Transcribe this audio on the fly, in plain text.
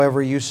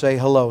However you say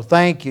hello.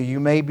 Thank you. You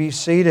may be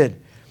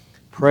seated.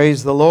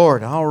 Praise the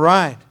Lord. All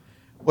right.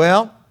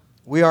 Well,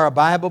 we are a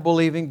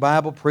Bible-believing,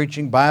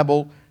 Bible-preaching,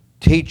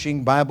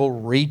 Bible-teaching,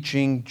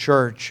 Bible-reaching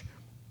church.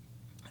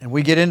 And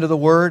we get into the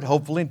Word,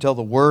 hopefully, until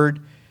the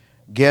Word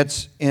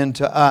gets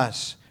into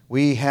us.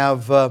 We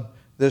have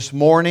this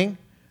morning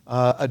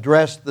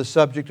addressed the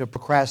subject of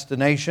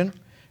procrastination.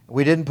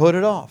 We didn't put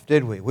it off,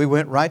 did we? We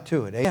went right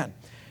to it. Amen.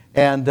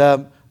 And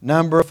a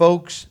number of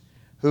folks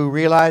who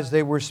realized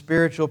they were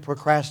spiritual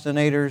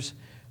procrastinators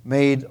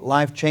made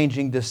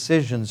life-changing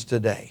decisions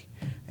today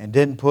and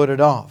didn't put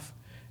it off.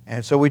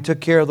 And so we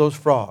took care of those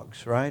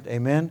frogs, right?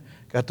 Amen?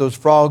 Got those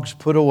frogs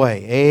put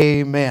away.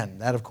 Amen.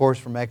 That, of course,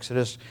 from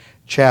Exodus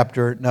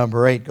chapter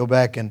number 8. Go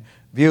back and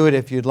view it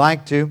if you'd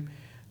like to.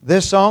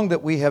 This song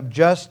that we have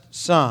just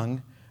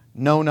sung,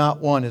 No Not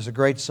One, is a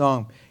great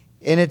song.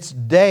 In its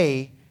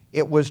day,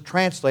 it was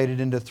translated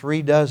into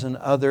 36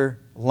 other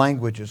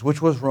languages,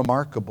 which was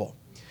remarkable.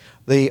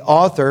 The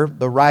author,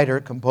 the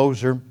writer,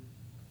 composer,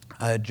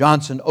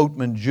 Johnson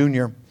Oatman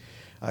Jr.,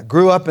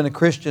 grew up in a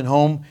Christian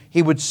home.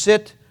 He would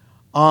sit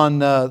on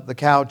the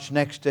couch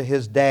next to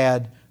his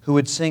dad, who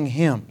would sing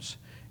hymns.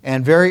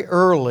 And very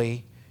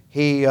early,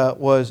 he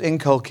was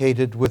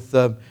inculcated with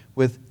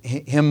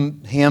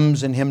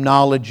hymns and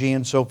hymnology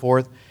and so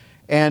forth.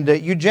 And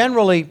you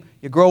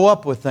grow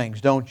up with things,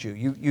 don't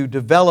you? You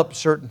develop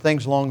certain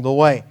things along the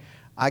way.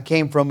 I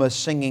came from a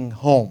singing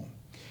home.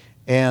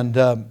 And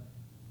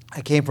I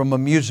came from a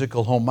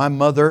musical home. My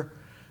mother,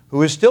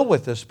 who is still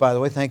with us, by the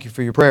way, thank you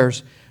for your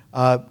prayers,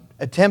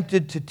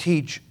 attempted to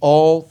teach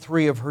all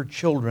three of her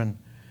children,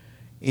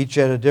 each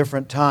at a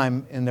different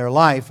time in their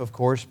life, of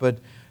course, but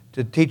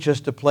to teach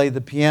us to play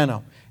the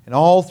piano. And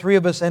all three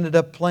of us ended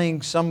up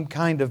playing some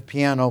kind of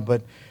piano,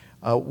 but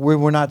we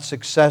were not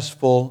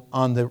successful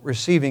on the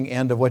receiving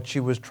end of what she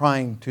was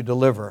trying to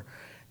deliver.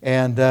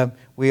 And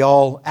we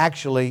all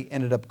actually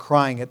ended up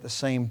crying at the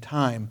same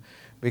time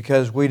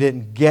because we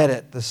didn't get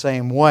it the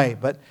same way.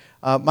 But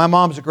my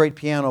mom's a great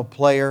piano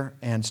player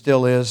and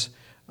still is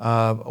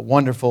a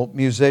wonderful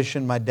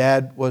musician. My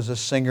dad was a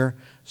singer,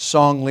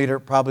 song leader,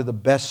 probably the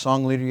best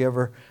song leader you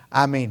ever,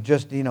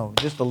 just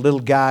a little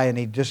guy, and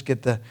he'd just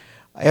get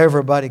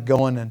everybody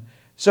going. And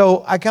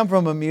so I come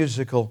from a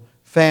musical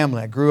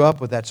family. I grew up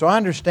with that. So I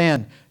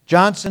understand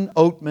Johnson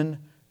Oatman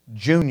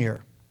Jr.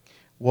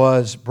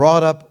 was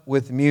brought up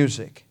with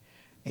music.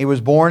 He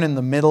was born in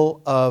the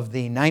middle of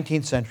the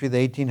 19th century,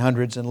 the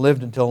 1800s, and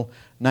lived until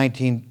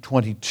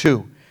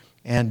 1922.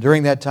 And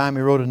during that time,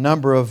 he wrote a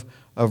number of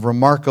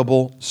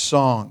remarkable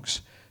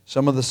songs.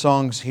 Some of the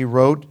songs he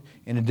wrote,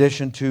 in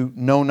addition to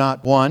No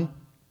Not One,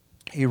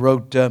 he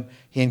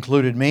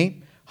included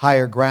Me,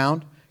 Higher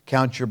Ground,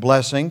 Count Your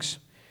Blessings,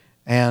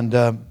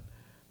 and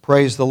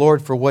praise the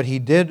Lord for what he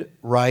did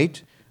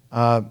write.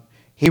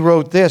 He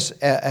wrote this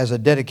as a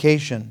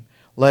dedication: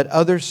 Let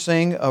others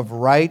sing of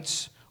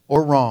rights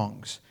or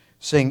wrongs,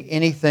 sing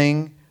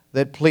anything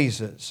that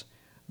pleases.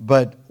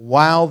 But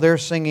while they're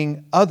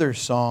singing other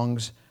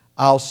songs,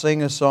 I'll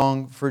sing a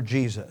song for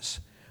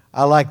Jesus.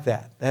 I like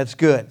that. That's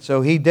good.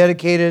 So he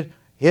dedicated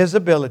his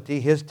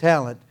ability, his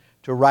talent,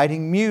 to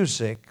writing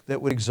music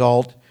that would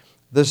exalt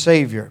the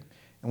Savior.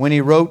 And when he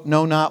wrote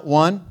No Not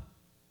One,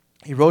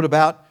 he wrote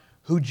about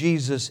who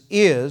Jesus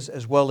is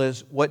as well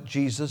as what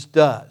Jesus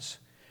does.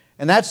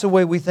 And that's the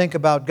way we think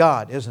about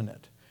God, isn't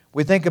it?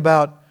 We think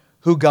about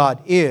who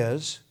God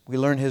is. We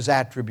learn His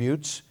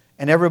attributes,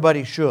 and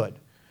everybody should.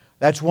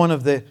 That's one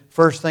of the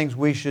first things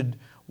we should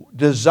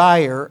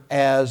desire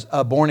as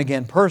a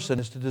born-again person,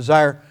 is to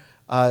desire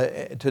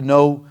to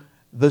know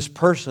this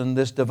person,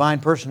 this divine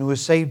person who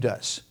has saved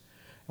us.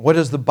 What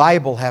does the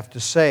Bible have to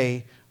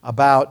say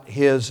about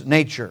His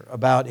nature,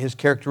 about His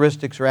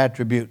characteristics or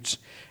attributes?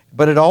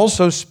 But it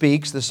also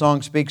speaks, the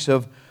song speaks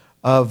of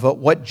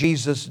what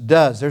Jesus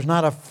does. There's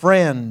not a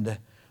friend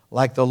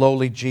like the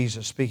lowly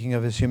Jesus, speaking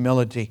of His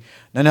humility.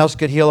 None else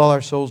could heal all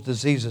our souls'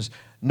 diseases.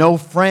 No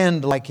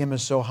friend like Him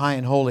is so high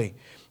and holy.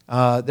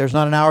 There's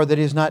not an hour that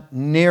He is not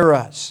near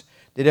us.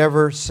 Did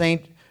ever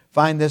saint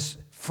find this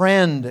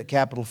friend,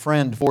 capital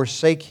friend,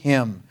 forsake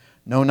Him?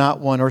 No, not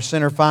one. Or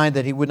sinner find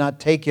that He would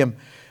not take him.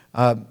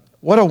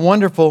 What a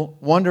wonderful,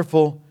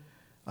 wonderful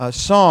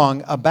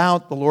song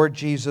about the Lord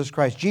Jesus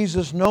Christ.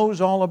 Jesus knows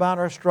all about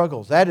our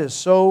struggles. That is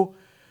so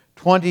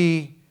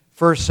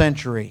 21st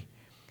century.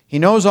 He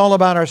knows all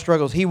about our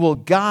struggles. He will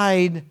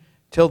guide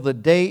till the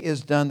day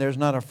is done. There's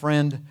not a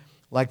friend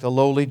like the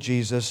lowly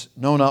Jesus.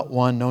 No, not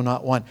one. No,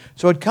 not one.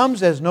 So it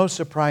comes as no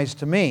surprise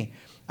to me.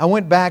 I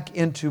went back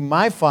into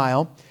my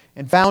file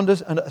and found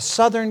a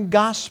Southern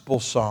gospel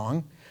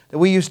song that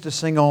we used to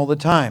sing all the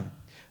time.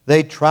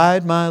 They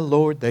tried my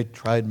Lord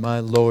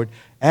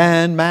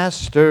and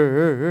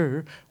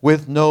Master,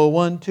 with no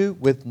one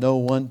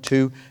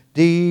to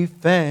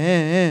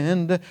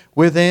defend.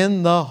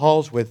 Within the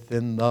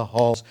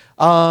halls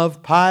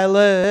of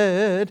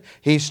Pilate,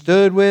 he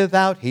stood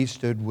without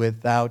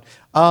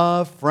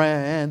a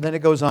friend. Then it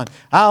goes on.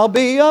 I'll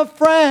be a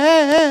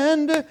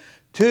friend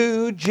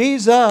to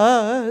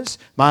Jesus,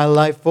 my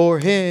life for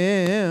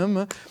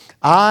Him.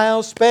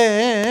 I'll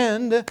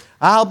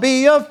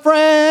be a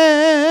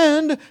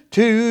friend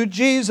to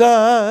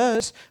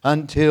Jesus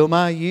until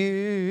my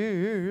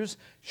years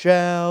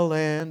shall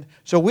end.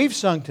 So we've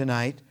sung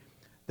tonight,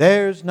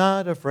 there's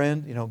not a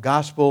friend,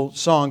 gospel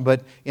song,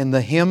 but in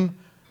the hymn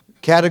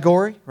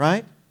category,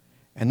 right?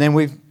 And then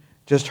we've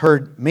just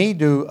heard me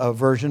do a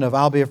version of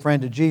I'll Be a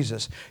Friend to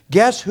Jesus.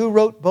 Guess who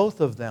wrote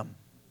both of them?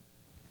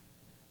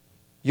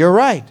 You're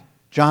right,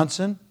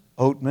 Johnson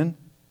Oatman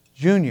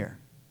Jr.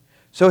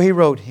 So he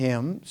wrote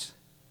hymns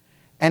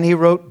and he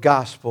wrote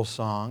gospel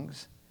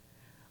songs,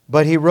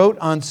 but he wrote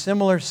on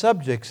similar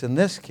subjects in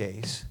this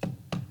case,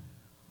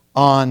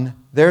 on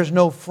there's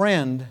no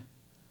friend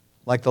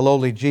like the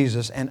lowly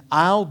Jesus, and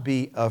I'll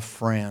be a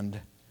friend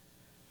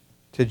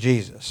to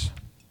Jesus.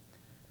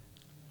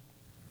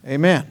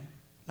 Amen.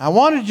 I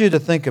wanted you to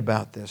think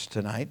about this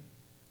tonight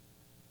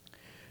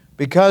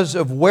because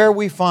of where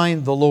we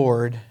find the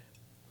Lord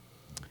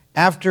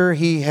after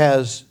He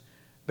has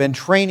been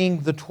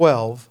training the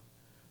 12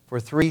 for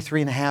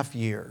 3.5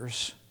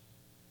 years.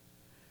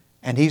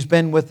 And He's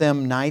been with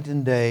them night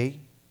and day.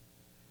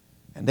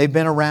 And they've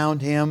been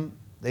around Him.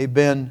 They've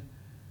been,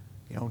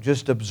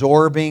 just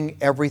absorbing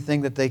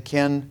everything that they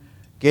can,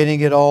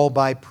 getting it all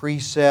by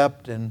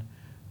precept and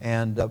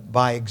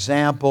by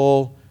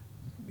example,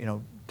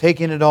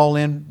 taking it all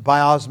in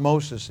by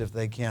osmosis if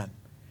they can.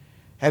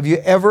 Have you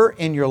ever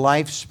in your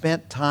life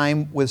spent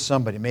time with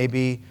somebody,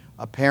 maybe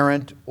a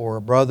parent or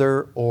a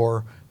brother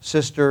or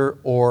sister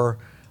or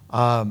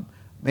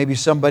maybe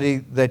somebody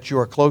that you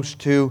are close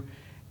to,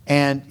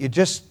 and you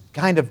just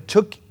kind of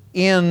took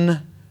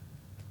in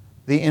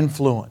the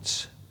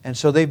influence? And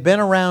so they've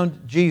been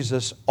around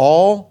Jesus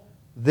all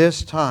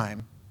this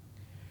time.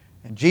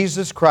 And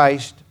Jesus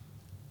Christ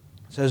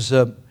says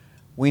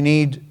we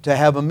need to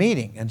have a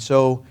meeting. And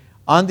so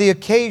on the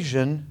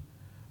occasion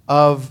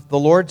of the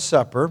Lord's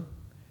Supper,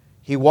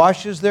 He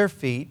washes their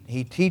feet.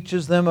 He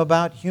teaches them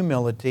about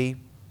humility.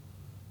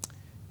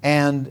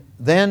 And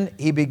then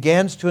He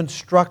begins to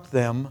instruct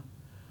them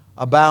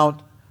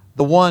about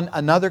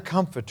another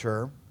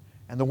comforter.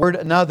 And the word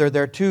another,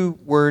 there are two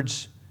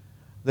words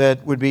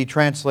that would be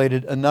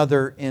translated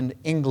another in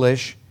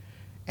English.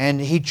 And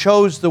He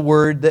chose the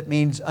word that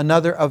means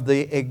another of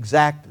the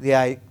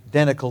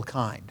identical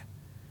kind.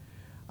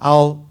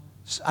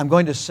 I'm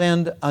going to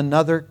send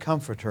another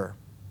comforter.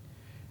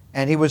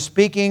 And He was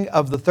speaking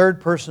of the third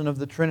person of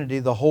the Trinity,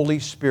 the Holy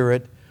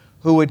Spirit,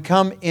 who would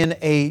come in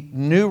a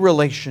new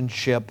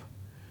relationship,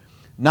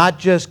 not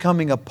just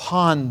coming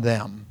upon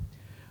them,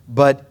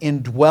 but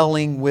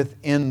indwelling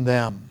within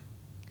them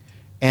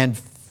and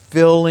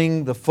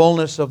filling the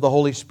fullness of the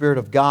Holy Spirit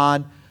of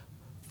God,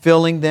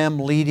 filling them,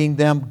 leading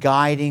them,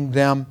 guiding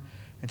them.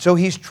 And so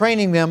He's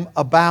training them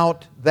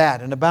about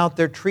that and about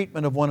their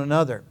treatment of one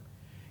another.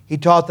 He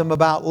taught them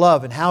about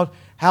love and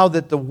how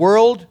that the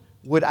world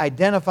would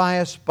identify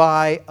us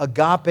by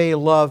agape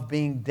love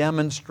being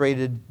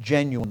demonstrated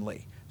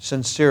genuinely,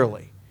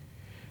 sincerely.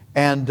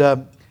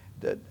 And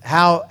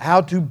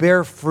how to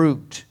bear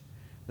fruit.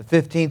 The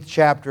 15th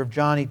chapter of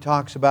John, he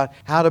talks about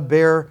how to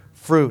bear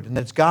fruit. And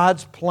it's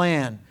God's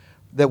plan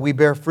that we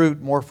bear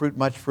fruit, more fruit,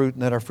 much fruit,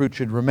 and that our fruit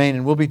should remain.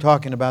 And we'll be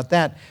talking about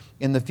that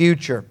in the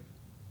future.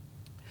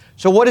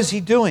 So what is He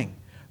doing?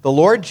 The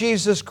Lord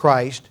Jesus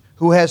Christ,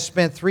 who has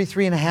spent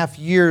 3.5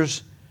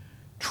 years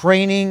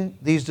training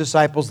these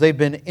disciples. They've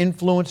been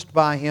influenced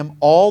by Him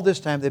all this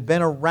time. They've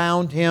been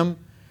around Him.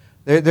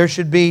 There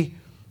should be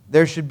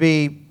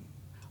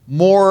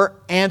more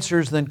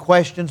answers than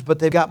questions, but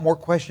they've got more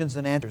questions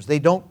than answers. They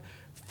don't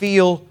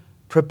feel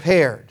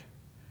prepared.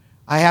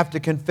 I have to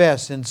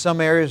confess, in some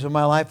areas of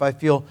my life, I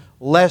feel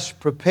less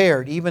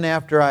prepared, even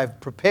after I've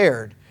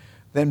prepared,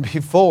 than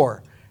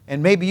before.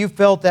 And maybe you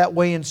felt that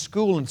way in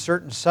school in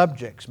certain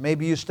subjects.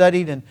 Maybe you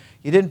studied and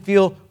you didn't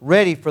feel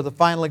ready for the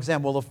final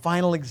exam. Well, the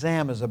final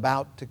exam is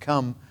about to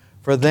come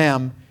for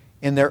them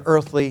in their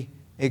earthly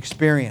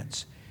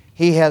experience.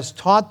 He has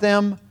taught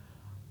them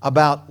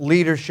about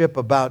leadership,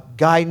 about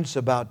guidance,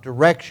 about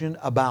direction,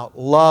 about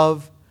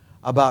love,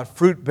 about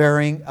fruit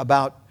bearing,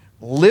 about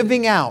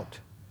living out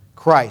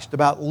Christ,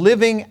 about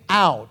living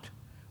out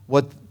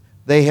what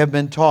they have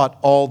been taught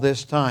all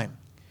this time.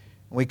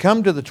 We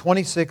come to the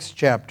 26th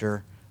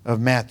chapter of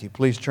Matthew.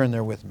 Please turn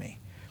there with me.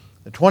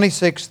 The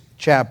 26th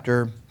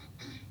chapter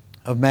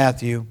of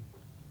Matthew.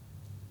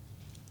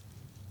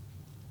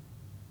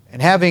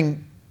 And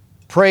having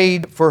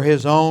prayed for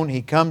His own,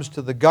 He comes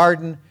to the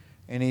garden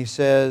and He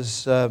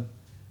says that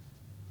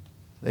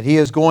He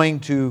is going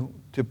to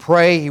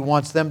pray. He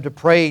wants them to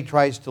pray. He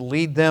tries to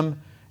lead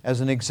them as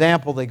an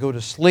example. They go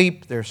to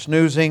sleep. They're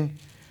snoozing.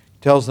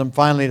 He tells them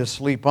finally to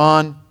sleep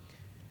on.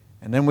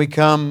 And then we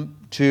come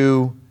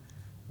to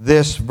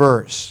this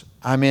verse.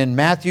 I'm in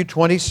Matthew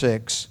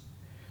 26,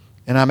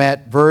 and I'm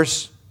at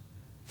verse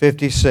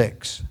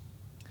 56.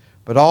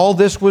 But all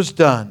this was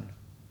done,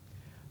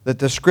 that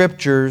the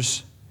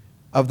Scriptures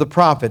of the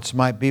prophets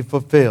might be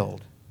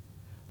fulfilled.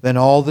 Then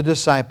all the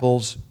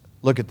disciples,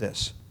 look at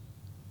this,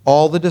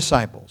 all the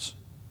disciples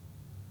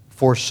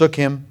forsook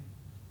Him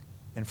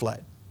and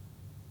fled.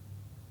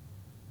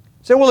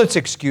 It say, well, it's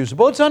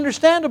excusable. It's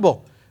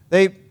understandable.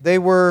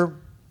 It was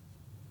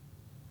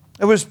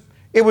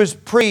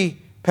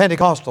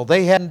pre-Pentecostal.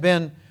 They hadn't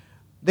been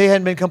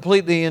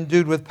completely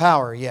endued with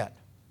power yet.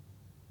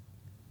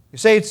 You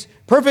say it's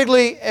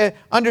perfectly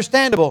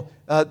understandable.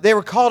 They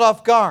were caught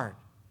off guard.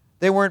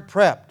 They weren't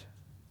prepped.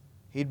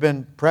 He'd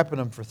been prepping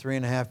them for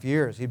 3.5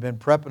 years. He'd been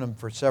prepping them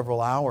for several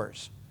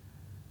hours.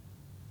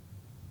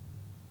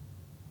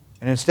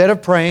 And instead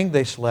of praying,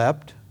 they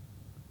slept.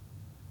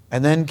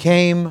 And then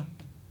came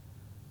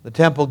the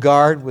temple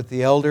guard with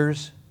the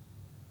elders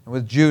and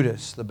with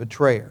Judas, the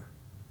betrayer,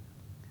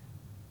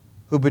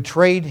 who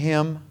betrayed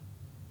him,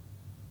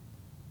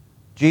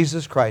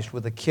 Jesus Christ,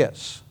 with a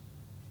kiss.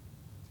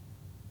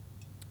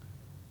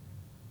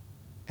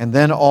 And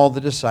then all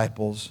the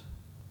disciples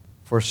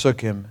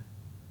forsook him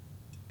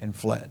and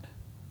fled.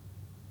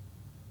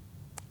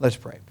 Let's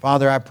pray.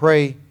 Father, I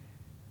pray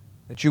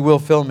that you will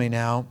fill me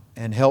now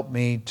and help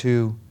me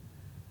to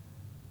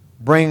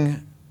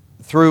bring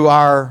through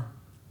our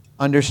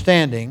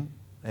understanding,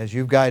 as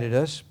you've guided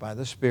us by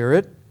the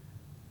Spirit,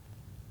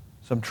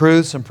 some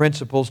truths, some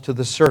principles to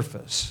the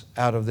surface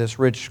out of this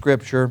rich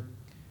Scripture.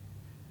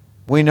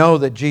 We know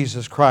that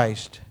Jesus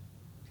Christ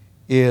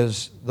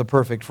is the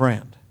perfect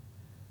friend.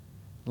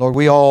 Lord,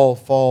 we all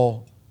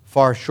fall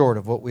far short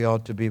of what we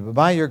ought to be, but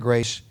by your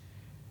grace,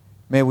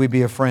 may we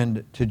be a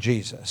friend to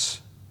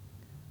Jesus.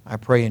 I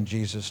pray in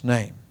Jesus'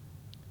 name.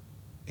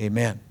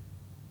 Amen.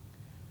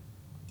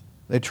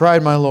 They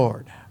tried my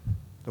Lord.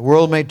 The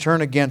world may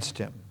turn against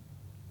him.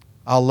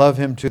 I'll love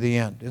him to the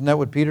end. Isn't that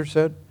what Peter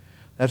said?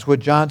 That's what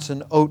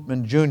Johnson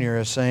Oatman Jr.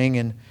 is saying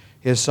in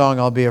his song,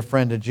 I'll be a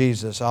friend to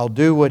Jesus. I'll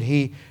do what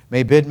he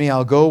may bid me.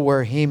 I'll go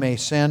where he may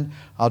send.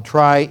 I'll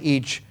try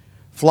each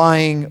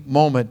flying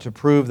moment to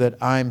prove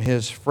that I'm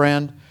his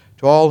friend.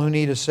 To all who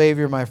need a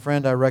Savior, my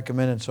friend, I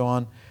recommend, and so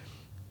on.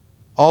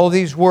 All of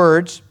these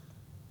words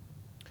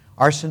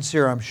are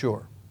sincere, I'm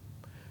sure.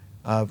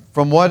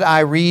 From what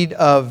I read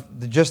of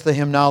just the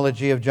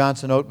hymnology of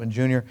Johnson Oatman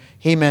Jr.,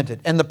 he meant it.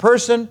 And the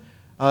person,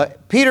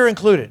 Peter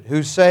included,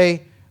 who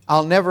say,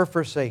 I'll never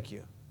forsake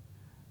you.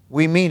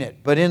 We mean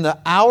it. But in the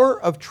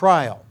hour of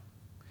trial,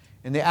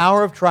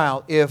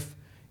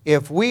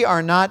 if we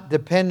are not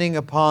depending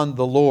upon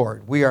the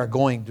Lord, we are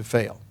going to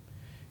fail.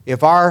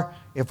 If our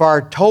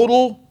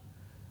total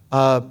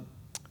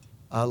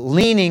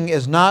leaning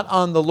is not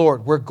on the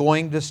Lord, we're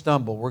going to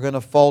stumble, we're going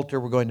to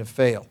falter, we're going to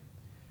fail.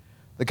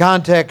 The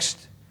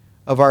context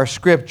of our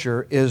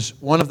Scripture is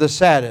one of the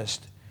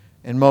saddest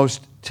and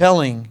most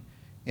telling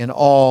in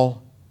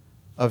all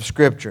of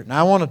Scripture.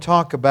 Now I want to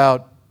talk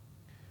about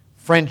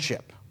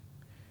friendship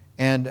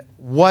and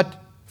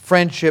what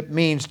friendship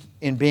means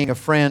in being a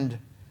friend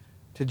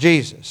to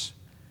Jesus.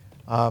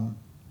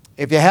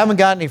 If you haven't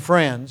got any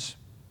friends,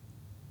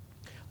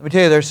 let me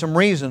tell you, there's some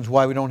reasons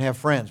why we don't have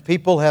friends.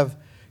 People have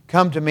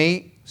come to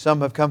me, some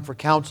have come for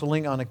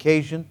counseling on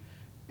occasion,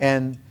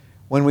 and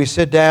when we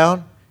sit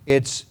down,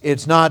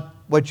 it's not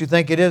what you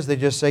think it is. They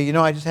just say,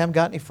 I just haven't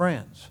got any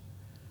friends.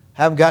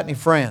 Haven't got any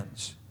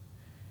friends.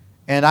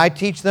 And I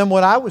teach them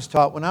what I was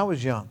taught when I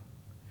was young.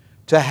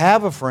 To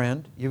have a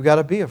friend, you've got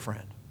to be a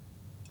friend.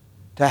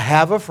 To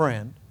have a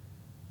friend,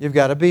 you've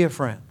got to be a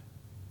friend.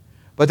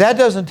 But that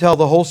doesn't tell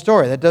the whole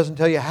story. That doesn't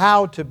tell you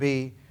how to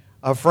be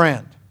a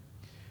friend.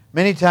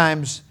 Many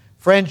times,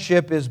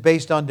 friendship is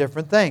based on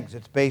different things.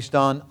 It's based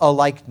on a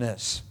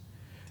likeness.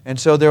 And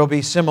so there will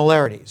be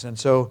similarities. And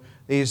so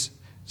these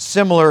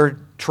similar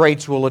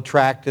traits will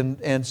attract.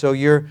 And so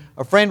you're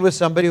a friend with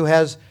somebody who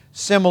has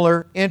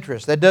similar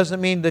interests. That doesn't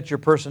mean that your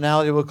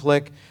personality will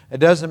click. It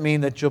doesn't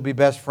mean that you'll be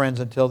best friends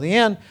until the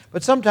end.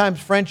 But sometimes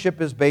friendship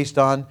is based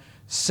on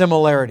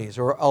similarities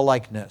or a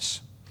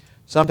likeness.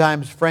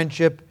 Sometimes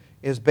friendship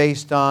is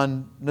based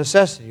on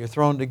necessity. You're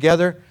thrown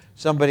together.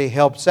 Somebody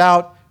helps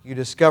out. You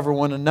discover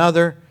one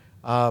another.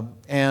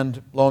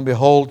 And lo and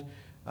behold,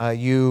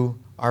 you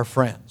are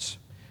friends.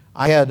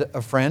 I had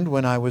a friend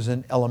when I was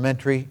in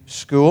elementary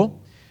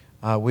school.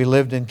 We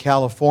lived in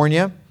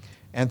California,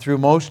 and through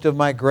most of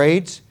my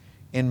grades,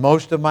 in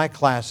most of my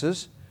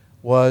classes,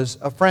 was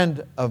a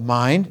friend of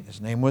mine.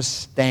 His name was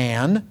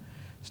Stan.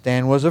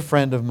 Stan was a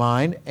friend of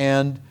mine,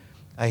 and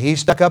he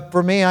stuck up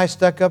for me, I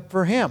stuck up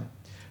for him.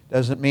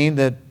 Doesn't mean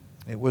that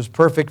it was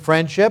perfect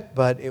friendship,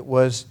 but it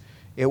was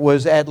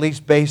at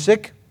least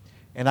basic.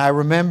 And I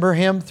remember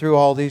him through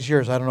all these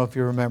years. I don't know if he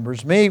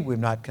remembers me. We've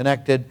not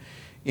connected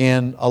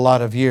in a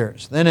lot of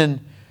years. Then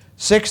in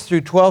 6th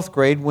through 12th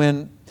grade,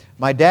 when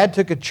my dad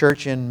took a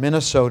church in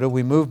Minnesota,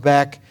 we moved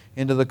back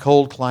into the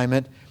cold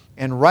climate.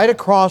 And right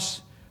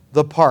across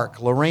the park,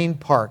 Lorraine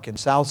Park in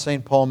South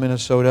St. Paul,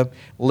 Minnesota,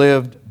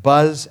 lived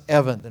Buzz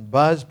Evans. And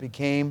Buzz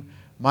became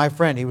my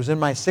friend. He was in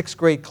my 6th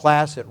grade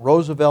class at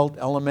Roosevelt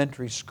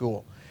Elementary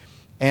School.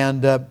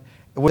 And at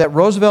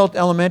Roosevelt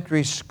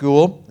Elementary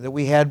School, that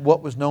we had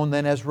what was known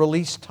then as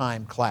release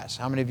time class.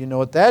 How many of you know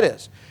what that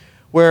is?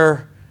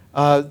 Where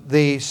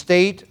the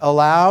state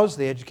allows,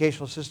 the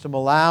educational system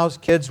allows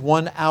kids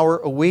 1 hour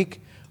a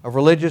week of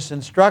religious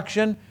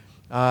instruction.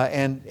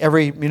 And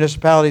every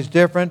municipality is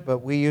different, but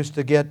we used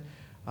to get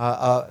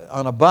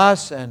on a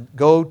bus and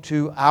go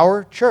to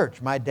our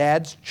church, my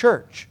dad's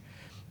church.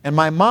 And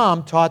my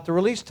mom taught the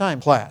release time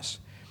class.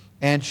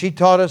 And she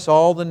taught us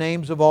all the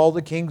names of all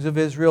the kings of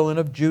Israel and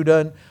of Judah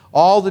and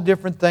all the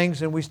different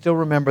things, and we still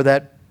remember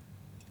that.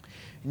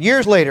 And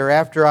years later,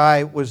 after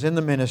I was in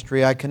the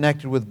ministry, I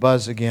connected with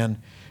Buzz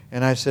again.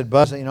 And I said,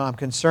 Buzz, I'm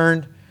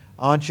concerned.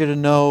 I want you to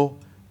know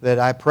that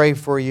I pray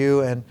for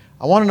you, and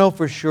I want to know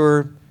for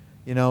sure,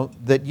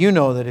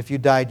 that if you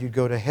died, you'd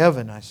go to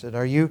heaven. I said,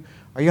 Are you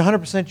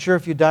 100% sure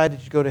if you died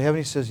that you'd go to heaven?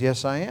 He says,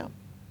 Yes, I am.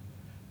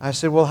 I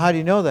said, Well, how do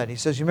you know that? He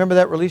says, You remember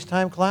that release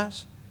time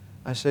class?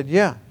 I said,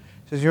 Yeah.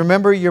 He says, You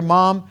remember your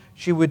mom?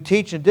 She would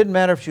teach. It didn't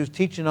matter if she was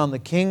teaching on the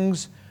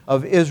kings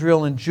of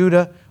Israel and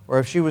Judah, or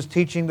if she was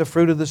teaching the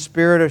fruit of the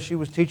Spirit, or she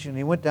was teaching, and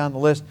he went down the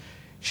list.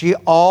 She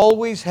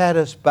always had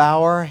us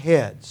bow our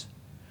heads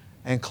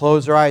and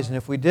close our eyes. And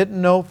if we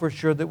didn't know for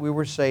sure that we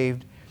were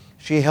saved,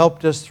 she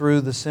helped us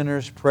through the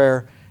sinner's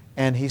prayer.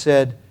 And he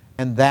said,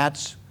 and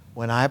that's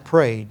when I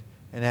prayed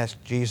and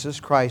asked Jesus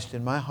Christ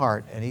in my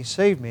heart, and He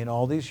saved me. And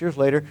all these years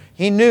later,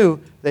 he knew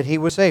that he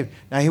was saved.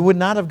 Now, he would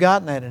not have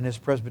gotten that in his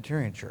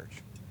Presbyterian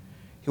church.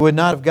 He would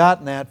not have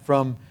gotten that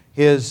from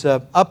his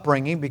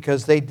upbringing,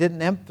 because they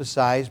didn't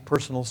emphasize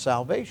personal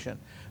salvation.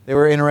 They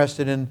were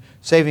interested in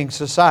saving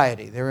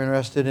society. They were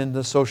interested in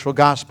the social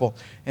gospel.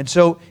 And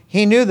so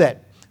he knew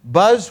that.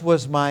 Buzz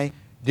was my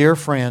dear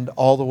friend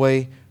all the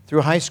way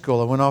through high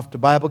school. I went off to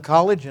Bible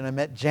college and I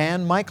met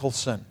Jan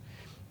Michelson.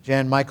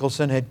 Jan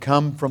Michelson had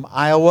come from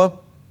Iowa,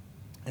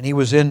 and he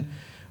was in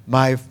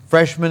my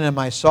freshman and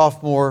my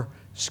sophomore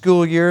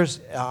school years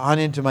on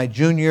into my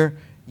junior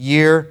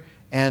year.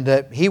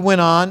 And he went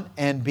on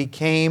and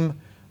became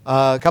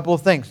a couple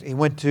of things. He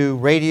went to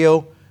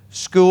radio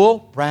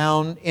school,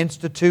 Brown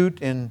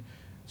Institute in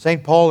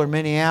St. Paul or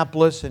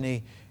Minneapolis, and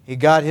he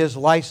got his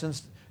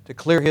license to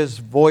clear his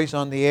voice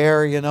on the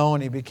air,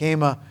 and he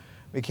became a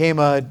kind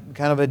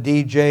of a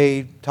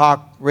DJ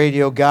talk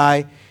radio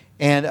guy,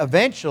 and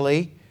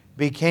eventually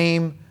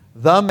became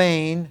the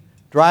main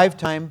drive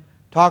time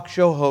talk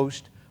show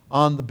host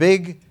on the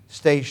big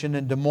station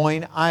in Des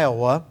Moines,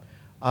 Iowa,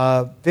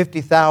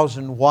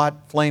 50,000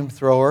 watt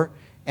flamethrower,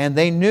 and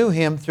they knew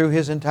him through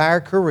his entire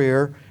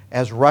career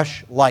as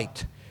Rush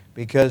Light,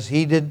 because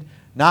he did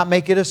not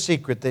make it a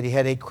secret that he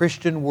had a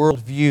Christian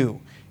worldview.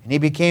 And he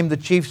became the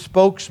chief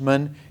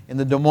spokesman in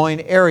the Des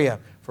Moines area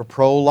for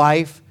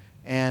pro-life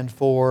and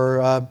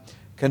for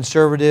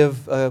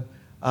conservative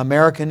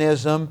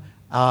Americanism.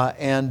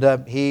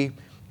 And he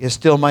is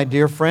still my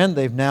dear friend.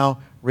 They've now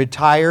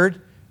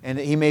retired, and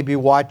he may be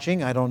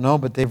watching, I don't know,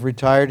 but they've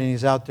retired, and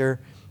he's out there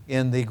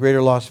in the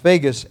greater Las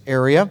Vegas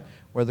area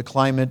where the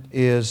climate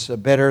is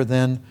better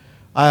than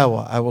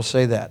Iowa. I will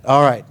say that.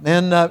 All right.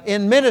 Then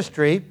in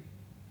ministry,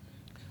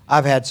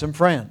 I've had some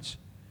friends.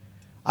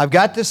 I've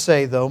got to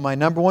say, though, my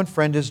number one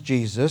friend is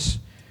Jesus.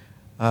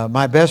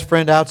 My best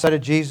friend outside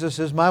of Jesus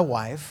is my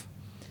wife.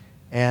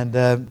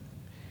 And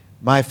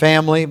my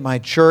family, my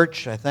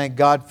church, I thank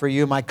God for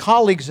you. My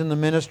colleagues in the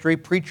ministry,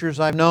 preachers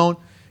I've known,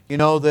 you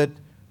know that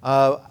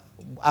I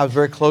was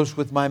very close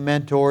with my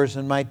mentors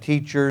and my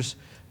teachers.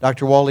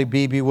 Dr. Wally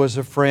Beebe was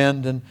a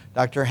friend, and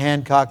Dr.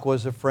 Hancock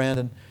was a friend.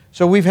 And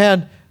so we've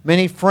had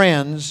many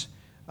friends,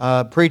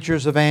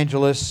 preachers,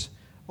 evangelists,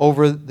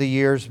 over the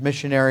years,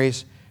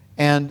 missionaries,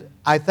 and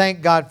I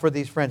thank God for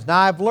these friends. Now,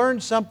 I've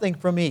learned something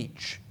from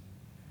each,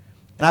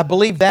 and I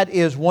believe that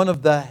is one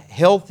of the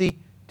healthy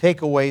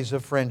takeaways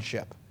of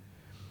friendship,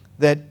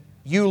 that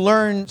you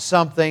learn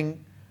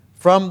something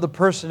from the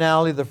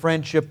personality, the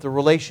friendship, the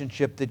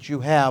relationship that you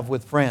have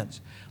with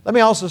friends. Let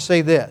me also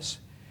say this.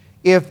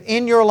 If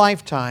in your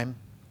lifetime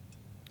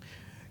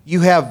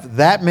you have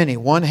that many,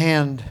 one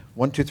hand,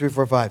 1, 2, 3,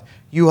 4, 5,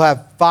 you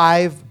have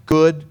 5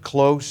 good,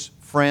 close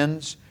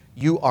friends,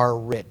 you are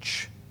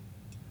rich.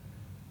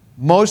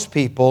 Most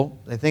people,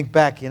 they think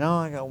back,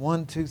 I got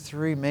 1, 2,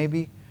 3,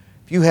 maybe.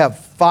 If you have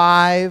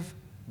 5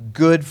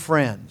 good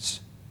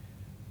friends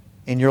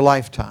in your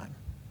lifetime,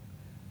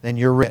 then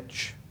you're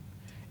rich.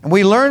 And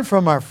we learn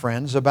from our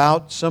friends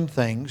about some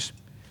things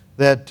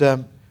that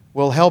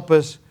will help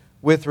us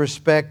with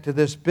respect to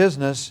this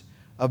business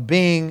of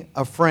being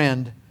a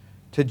friend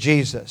to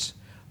Jesus.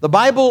 The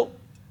Bible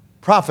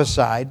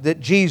prophesied that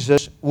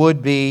Jesus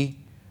would be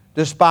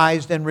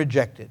despised and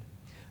rejected.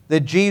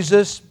 That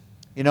Jesus,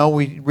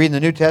 we read in the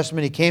New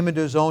Testament, He came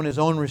into His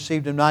own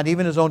received Him not.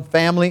 Even His own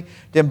family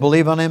didn't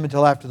believe on Him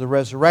until after the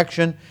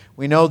resurrection.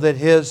 We know that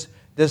His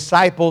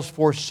disciples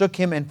forsook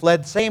Him and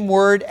fled. Same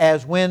word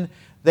as when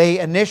they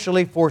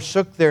initially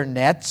forsook their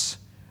nets.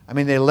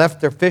 They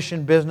left their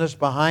fishing business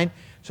behind.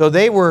 So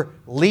they were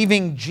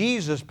leaving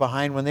Jesus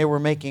behind when they were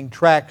making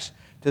tracks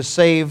to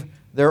save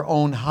their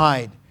own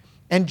hide.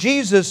 And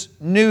Jesus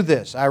knew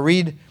this. I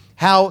read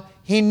how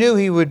He knew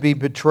He would be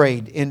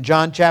betrayed in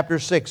John chapter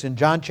 6, in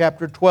John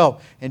chapter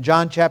 12, in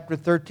John chapter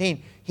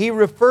 13. He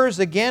refers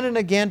again and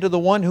again to the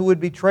one who would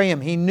betray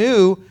Him. He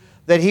knew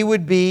that He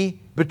would be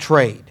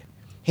betrayed.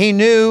 He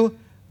knew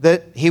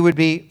that He would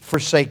be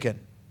forsaken.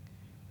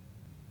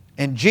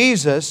 And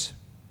Jesus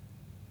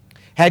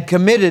had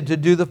committed to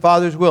do the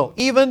Father's will.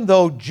 Even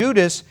though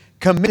Judas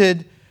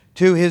committed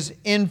to his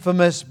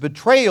infamous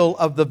betrayal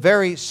of the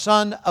very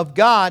Son of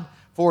God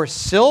for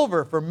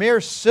silver, for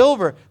mere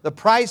silver, the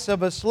price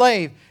of a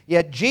slave,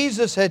 yet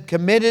Jesus had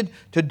committed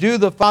to do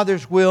the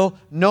Father's will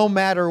no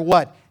matter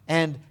what,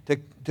 and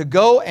to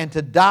go and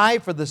to die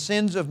for the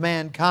sins of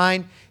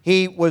mankind.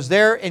 He was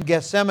there in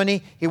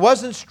Gethsemane. He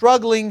wasn't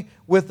struggling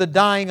with the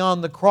dying on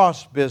the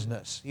cross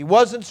business. He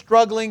wasn't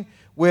struggling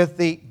with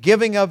the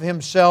giving of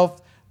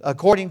Himself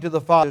according to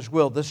the Father's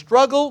will. The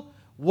struggle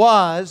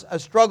was a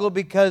struggle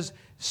because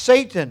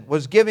Satan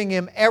was giving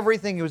Him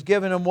everything. He was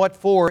giving Him what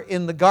for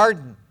in the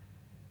garden.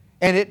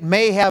 And it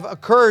may have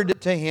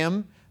occurred to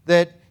Him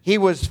that He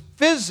was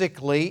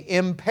physically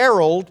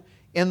imperiled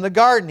in the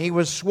garden. He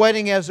was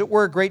sweating, as it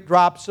were, great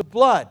drops of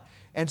blood.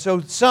 And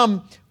so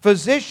some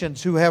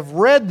physicians who have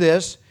read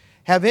this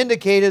have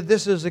indicated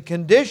this is a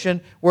condition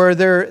where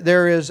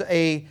there is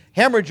a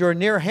hemorrhage or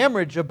near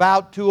hemorrhage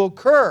about to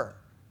occur.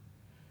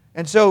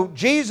 And so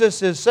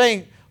Jesus is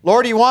saying,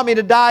 Lord, you want me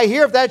to die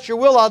here? If that's your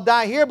will, I'll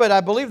die here, but I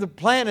believe the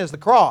plan is the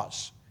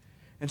cross.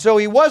 And so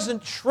He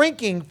wasn't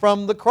shrinking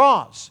from the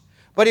cross,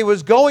 but He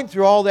was going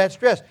through all that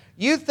stress.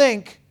 You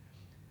think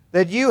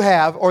that you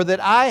have, or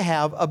that I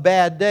have, a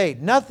bad day.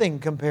 Nothing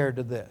compared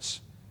to this.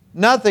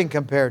 Nothing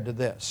compared to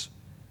this.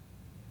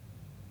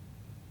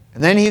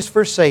 And then He's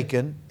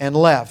forsaken and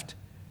left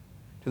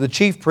to the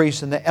chief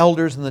priests and the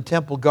elders and the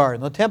temple guard.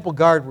 And the temple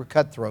guard were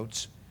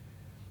cutthroats.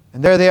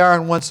 And there they are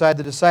on one side,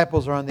 the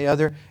disciples are on the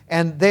other,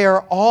 and they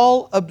are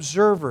all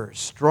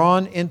observers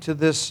drawn into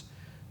this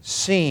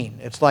scene.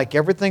 It's like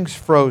everything's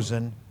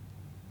frozen.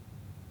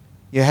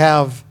 You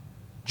have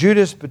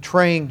Judas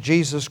betraying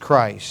Jesus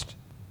Christ,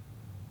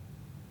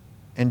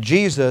 and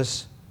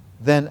Jesus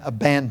then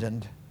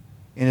abandoned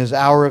in His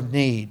hour of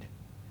need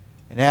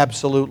and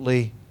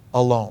absolutely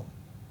alone.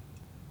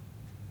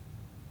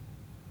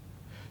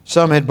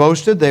 Some had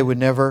boasted they would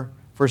never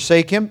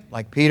forsake Him,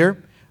 like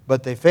Peter,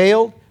 but they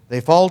failed, they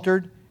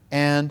faltered,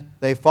 and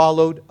they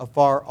followed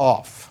afar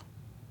off.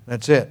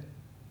 That's it.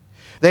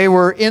 They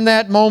were in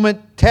that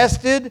moment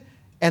tested,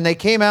 and they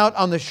came out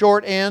on the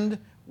short end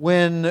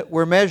when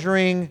we're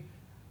measuring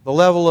the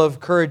level of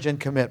courage and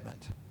commitment.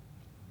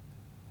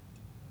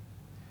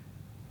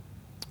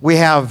 We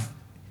have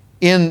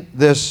in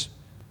this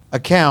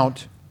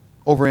account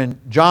over in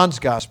John's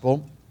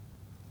Gospel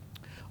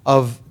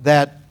of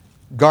that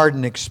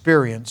garden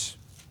experience,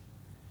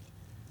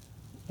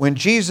 when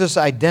Jesus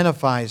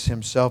identifies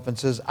Himself and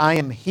says, I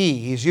am He,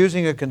 He's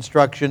using a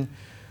construction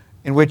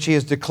in which He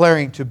is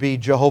declaring to be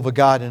Jehovah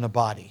God in a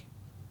body.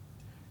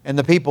 And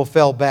the people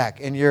fell back.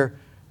 And your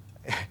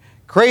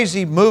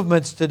crazy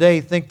movements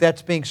today think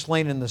that's being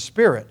slain in the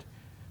Spirit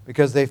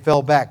because they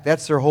fell back.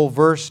 That's their whole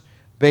verse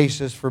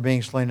basis for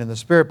being slain in the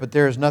Spirit, but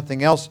there is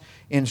nothing else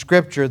in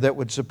Scripture that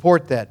would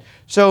support that.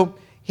 So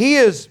He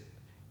is,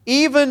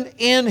 even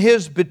in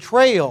His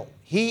betrayal,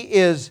 He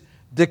is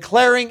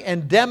declaring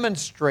and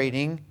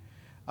demonstrating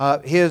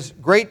His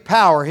great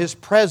power, His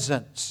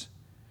presence.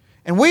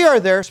 And we are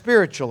there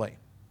spiritually.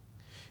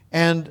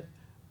 And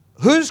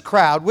which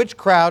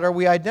crowd are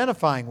we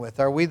identifying with?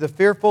 Are we the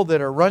fearful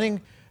that are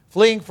running,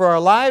 fleeing for our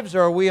lives,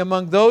 or are we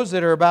among those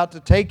that are about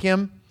to take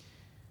Him?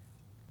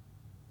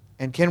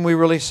 And can we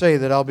really say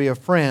that I'll be a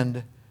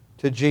friend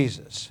to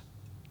Jesus?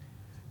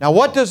 Now,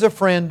 what does a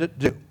friend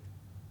do?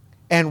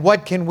 And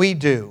what can we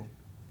do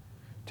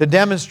to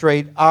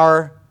demonstrate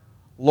our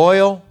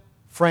loyal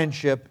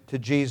friendship to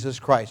Jesus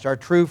Christ, our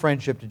true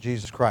friendship to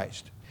Jesus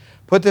Christ?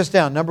 Put this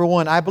down. Number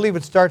one, I believe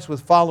it starts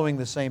with following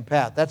the same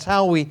path. That's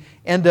how we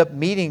end up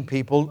meeting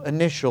people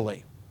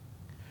initially.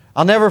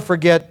 I'll never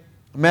forget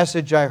a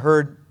message I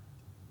heard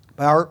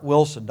by Art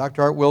Wilson.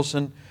 Dr. Art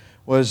Wilson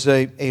was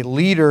a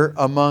leader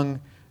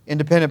among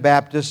Independent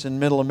Baptists in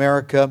Middle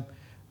America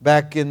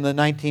back in the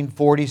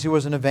 1940s. He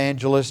was an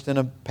evangelist and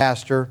a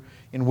pastor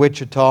in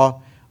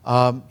Wichita.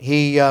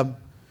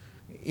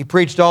 He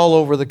preached all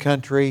over the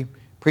country,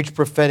 preached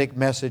prophetic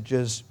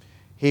messages.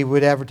 He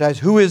would advertise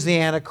who is the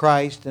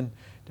Antichrist, and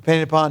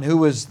depending upon who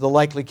was the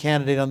likely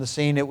candidate on the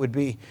scene, it would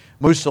be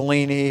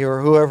Mussolini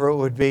or whoever it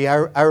would be.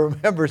 I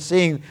remember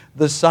seeing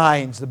the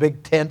signs, the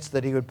big tents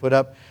that he would put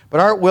up.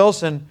 But Art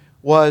Wilson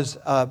was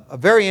a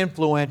very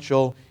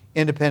influential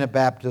Independent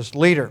Baptist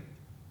leader.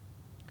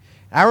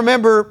 I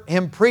remember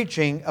him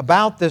preaching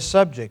about this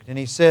subject, and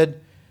he said,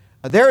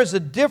 there is a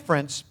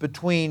difference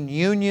between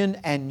union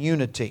and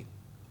unity.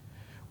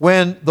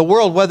 When the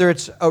world, whether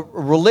it's a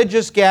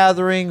religious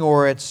gathering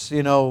or it's,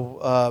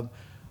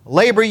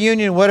 labor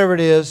union, whatever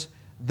it is,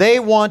 they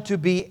want to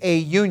be a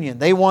union.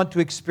 They want to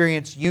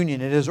experience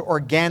union. It is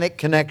organic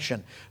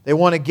connection. They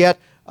want to get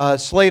a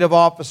slate of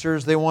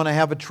officers. They want to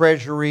have a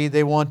treasury.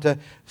 They want to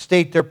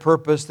state their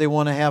purpose. They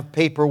want to have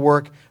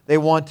paperwork. They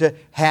want to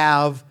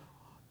have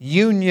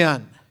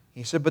union.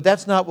 He said, but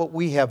that's not what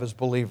we have as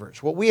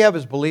believers. What we have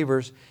as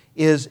believers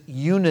is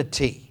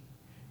unity.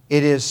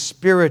 It is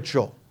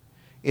spiritual.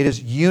 It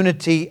is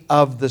unity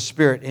of the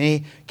Spirit. And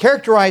he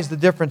characterized the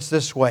difference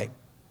this way.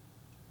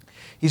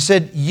 He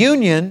said,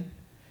 union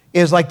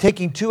is like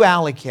taking two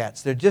alley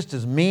cats. They're just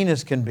as mean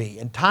as can be,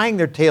 and tying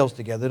their tails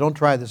together, don't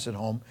try this at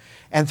home,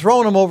 and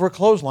throwing them over a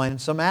clothesline in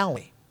some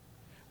alley.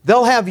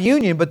 They'll have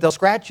union, but they'll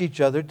scratch each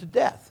other to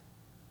death,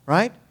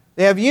 right?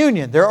 They have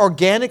union. They're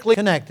organically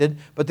connected,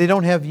 but they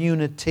don't have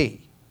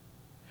unity.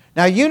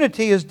 Now,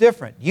 unity is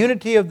different.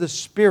 Unity of the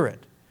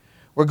Spirit.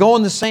 We're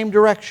going the same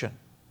direction.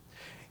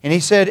 And he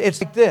said, it's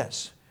like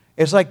this.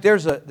 It's like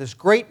there's this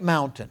great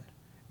mountain,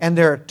 and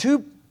there are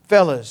two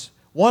fellas,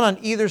 one on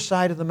either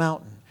side of the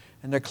mountain.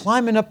 And they're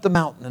climbing up the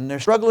mountain, and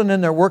they're struggling,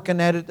 and they're working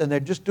at it, and they're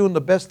just doing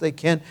the best they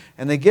can.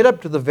 And they get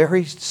up to the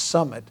very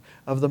summit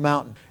of the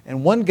mountain.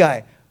 And one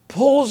guy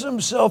pulls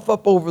himself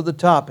up over the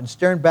top, and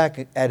staring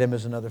back at him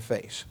is another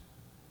face.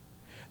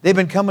 They've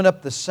been coming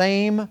up the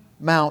same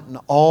mountain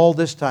all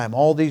this time,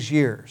 all these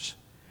years.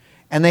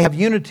 And they have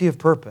unity of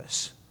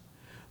purpose.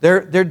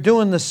 They're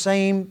doing the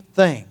same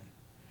thing.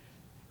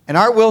 And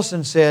Art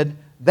Wilson said,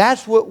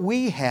 that's what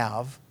we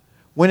have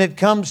when it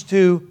comes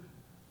to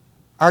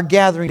our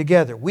gathering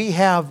together. We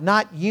have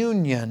not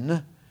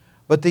union,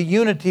 but the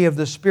unity of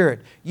the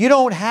Spirit. You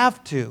don't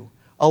have to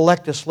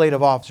elect a slate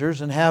of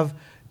officers and have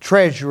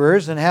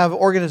treasurers and have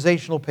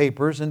organizational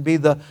papers and be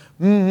the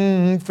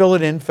fill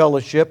it in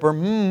fellowship or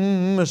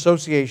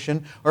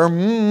association or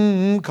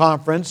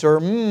conference or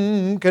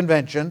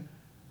convention.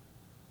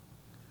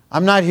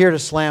 I'm not here to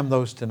slam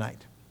those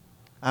tonight.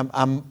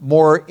 I'm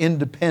more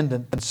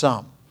independent than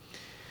some.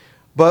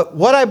 But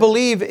what I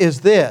believe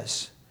is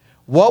this.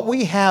 What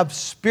we have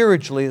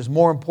spiritually is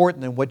more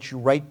important than what you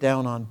write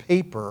down on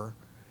paper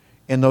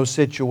in those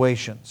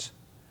situations.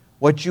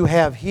 What you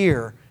have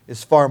here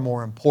is far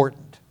more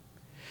important.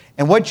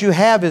 And what you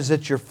have is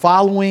that you're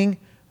following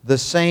the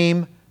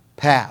same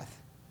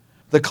path.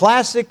 The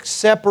classic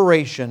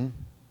separation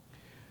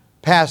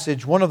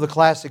passage, one of the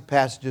classic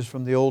passages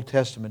from the Old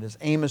Testament is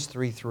Amos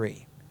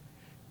 3:3.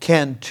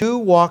 Can two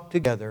walk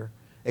together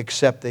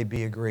except they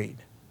be agreed?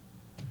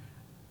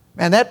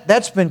 Man,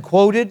 that's been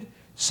quoted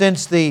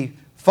since the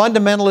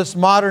fundamentalist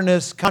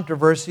modernist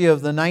controversy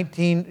of the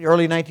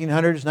early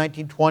 1900s,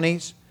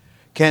 1920s.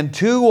 Can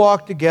two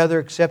walk together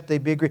except they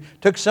be agreed?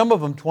 It took some of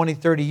them 20,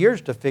 30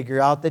 years to figure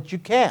out that you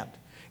can't.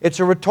 It's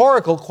a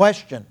rhetorical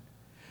question.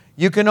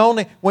 You can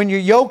only, when you're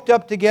yoked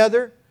up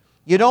together,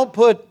 you don't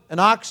put an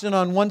oxen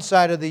on one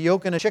side of the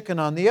yoke and a chicken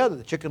on the other.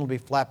 The chicken will be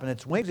flapping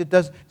its wings.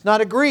 It's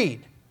not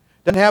agreed.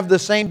 Doesn't have the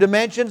same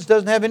dimensions,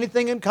 doesn't have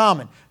anything in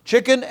common.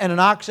 Chicken and an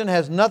oxen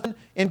has nothing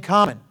in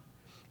common.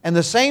 And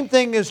the same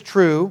thing is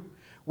true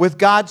with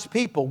God's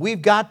people.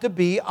 We've got to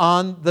be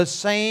on the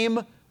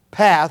same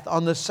path,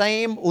 on the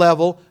same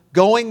level,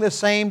 going the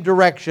same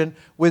direction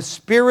with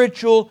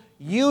spiritual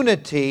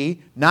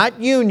unity, not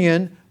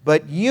union,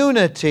 but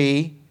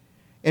unity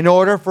in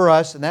order for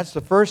us, and that's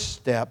the first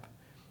step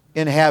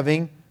in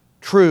having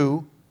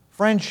true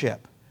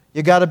friendship.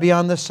 You've got to be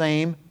on the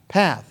same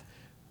path.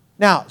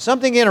 Now,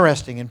 something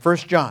interesting in 1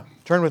 John.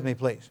 Turn with me,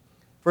 please.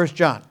 1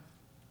 John.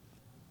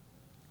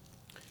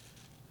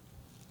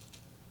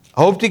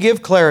 I hope to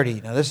give clarity.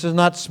 Now, this is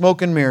not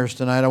smoke and mirrors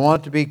tonight. I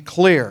want it to be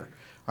clear.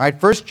 All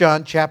right, 1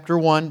 John chapter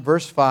 1,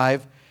 verse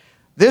 5.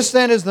 This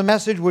then is the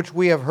message which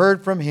we have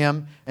heard from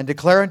Him and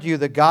declare unto you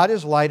that God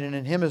is light and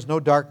in Him is no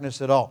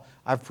darkness at all.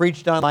 I've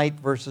preached on light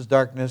versus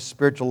darkness,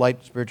 spiritual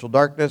light, spiritual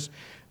darkness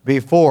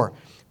before.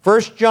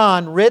 1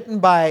 John, written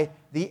by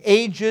the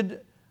aged,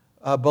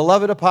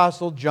 beloved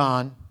apostle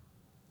John,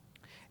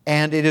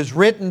 and it is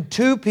written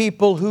to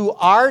people who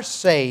are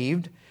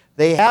saved.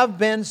 They have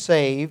been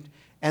saved,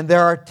 and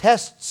there are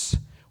tests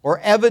or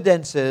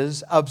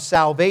evidences of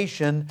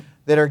salvation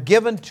that are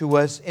given to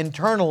us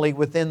internally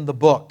within the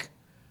book.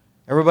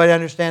 Everybody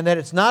understand that?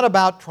 It's not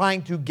about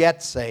trying to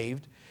get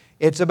saved.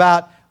 It's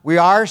about we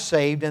are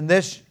saved, and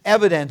this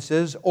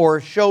evidences or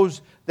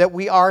shows that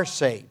we are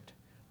saved.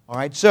 All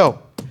right,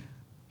 so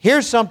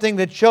here's something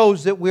that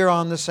shows that we're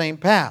on the same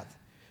path.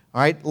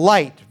 All right,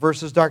 light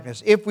versus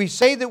darkness. If we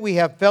say that we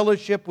have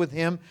fellowship with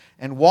Him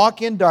and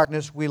walk in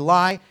darkness, we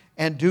lie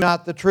and do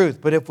not the truth.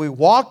 But if we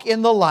walk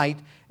in the light,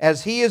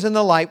 as He is in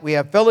the light, we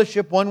have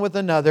fellowship one with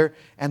another,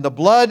 and the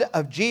blood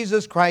of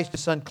Jesus Christ,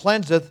 His Son,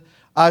 cleanseth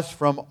us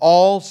from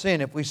all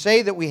sin. If we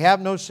say that we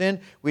have no sin,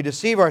 we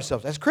deceive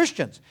ourselves as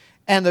Christians,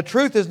 and the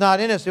truth is not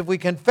in us. If we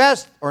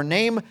confess or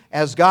name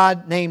as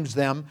God names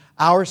them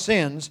our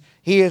sins,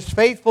 He is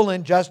faithful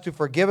and just to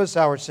forgive us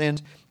our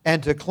sins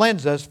and to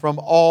cleanse us from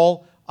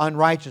all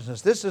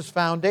unrighteousness. This is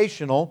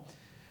foundational.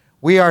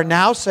 We are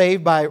now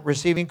saved by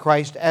receiving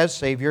Christ as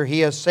Savior. He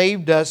has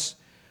saved us,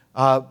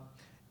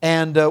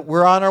 and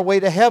we're on our way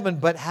to heaven.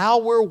 But how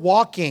we're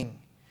walking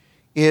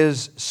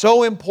is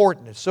so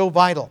important. It's so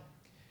vital.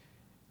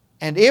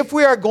 And if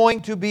we are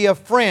going to be a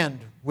friend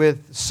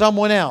with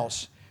someone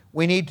else,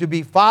 we need to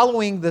be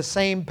following the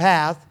same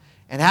path.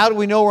 And how do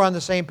we know we're on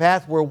the same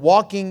path? We're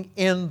walking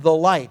in the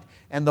light.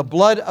 And the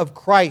blood of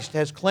Christ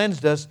has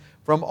cleansed us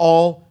from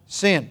all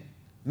sin.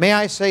 May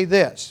I say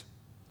this?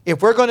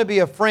 If we're going to be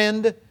a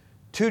friend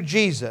to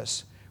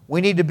Jesus,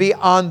 we need to be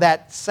on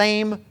that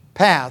same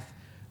path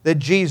that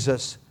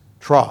Jesus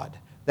trod.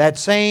 That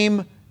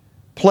same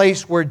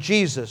place where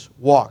Jesus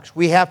walks.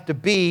 We have to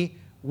be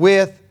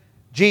with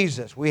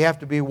Jesus. We have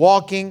to be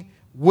walking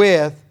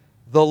with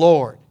the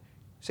Lord.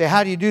 Say,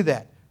 how do you do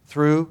that?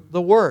 Through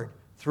the Word,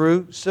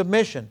 through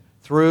submission,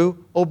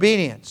 through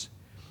obedience.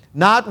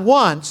 Not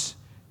once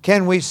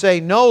can we say,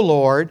 no,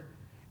 Lord,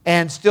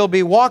 and still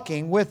be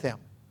walking with Him.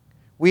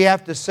 We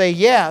have to say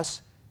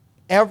yes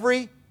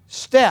every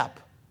step.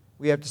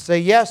 We have to say,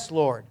 yes,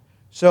 Lord.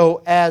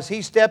 So as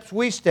He steps,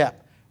 we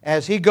step.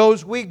 As He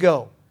goes, we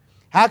go.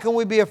 How can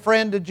we be a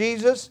friend to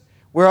Jesus?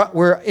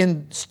 We're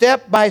in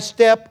step by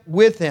step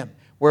with Him.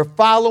 We're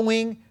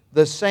following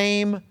the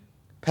same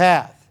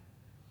path.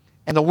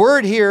 And the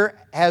word here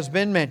has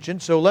been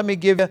mentioned, so let me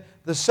give you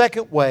the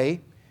second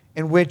way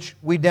in which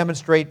we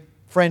demonstrate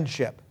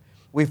friendship.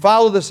 We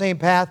follow the same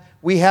path.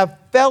 We have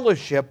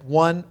fellowship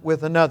one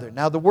with another.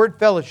 Now the word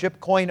fellowship,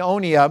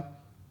 koinonia,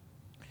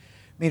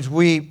 means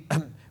we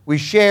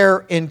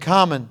share in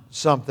common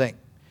something.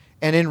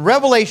 And in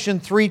Revelation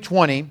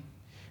 3:20,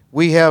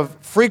 we have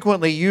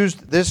frequently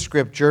used this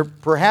scripture,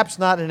 perhaps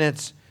not in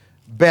its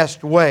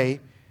best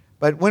way,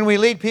 but when we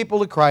lead people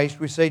to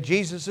Christ, we say,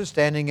 Jesus is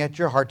standing at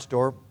your heart's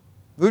door.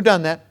 We've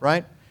done that,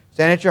 right?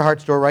 Standing at your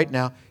heart's door right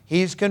now.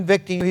 He's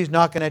convicting you. He's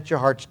knocking at your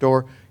heart's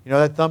door. You know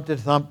that thump to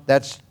thump?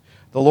 That's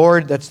the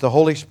Lord. That's the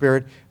Holy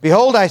Spirit.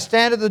 Behold, I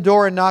stand at the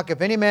door and knock.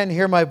 If any man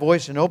hear my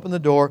voice and open the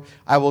door,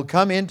 I will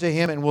come into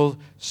him and will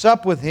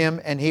sup with him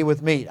and he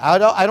with me. I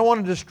don't want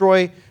to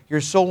destroy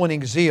your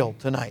soul-winning zeal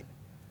tonight.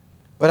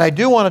 But I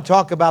do want to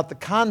talk about the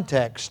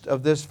context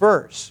of this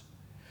verse.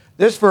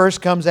 This verse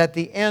comes at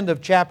the end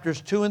of chapters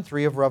 2 and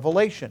 3 of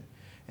Revelation.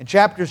 And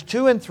chapters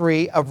 2 and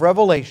 3 of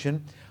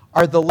Revelation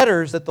are the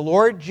letters that the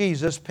Lord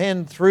Jesus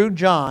penned through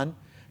John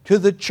to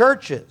the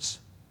churches.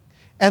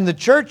 And the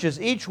churches,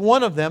 each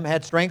one of them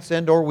had strengths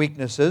and or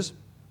weaknesses.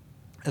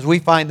 As we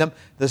find them,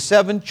 the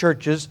 7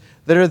 churches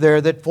that are there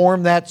that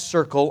form that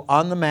circle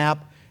on the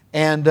map.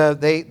 And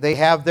they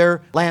have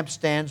their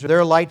lampstands or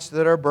their lights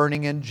that are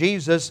burning. And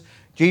Jesus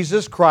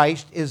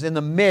Christ is in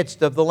the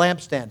midst of the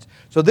lampstands.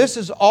 So this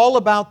is all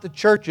about the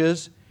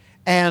churches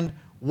and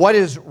what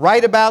is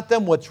right about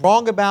them, what's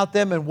wrong about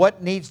them, and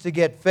what needs to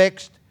get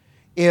fixed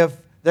if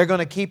they're going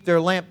to keep their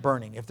lamp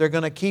burning, if they're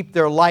going to keep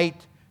their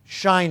light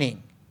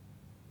shining.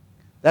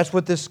 That's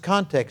what this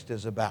context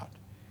is about.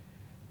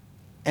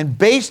 And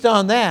based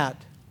on that,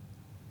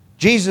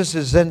 Jesus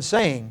is then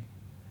saying,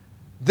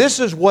 this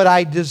is what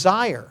I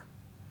desire.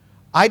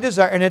 I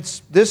desire, and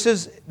this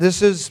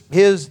is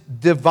His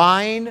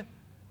divine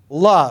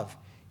love.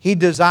 He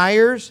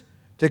desires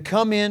to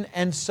come in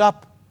and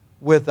sup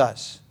with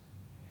us.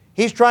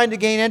 He's trying to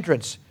gain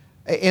entrance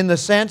in the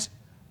sense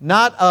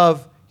not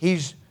of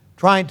He's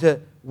trying to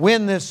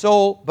win this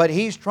soul, but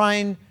He's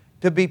trying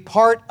to be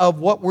part of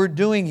what we're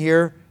doing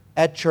here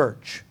at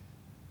church.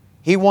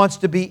 He wants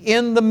to be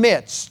in the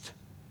midst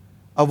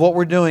of what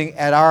we're doing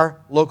at our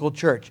local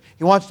church.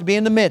 He wants to be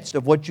in the midst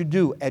of what you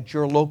do at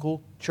your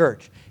local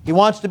church. He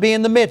wants to be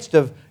in the midst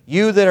of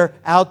you that are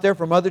out there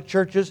from other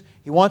churches.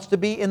 He wants to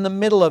be in the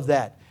middle of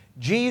that.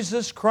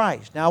 Jesus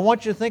Christ. Now I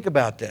want you to think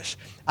about this.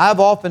 I've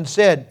often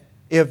said,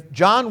 if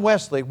John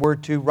Wesley were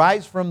to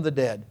rise from the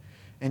dead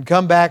and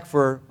come back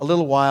for a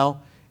little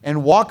while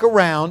and walk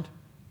around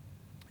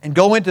and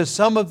go into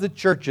some of the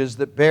churches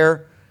that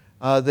bear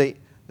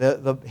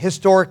the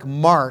historic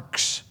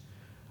marks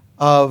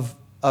of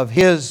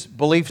his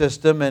belief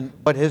system and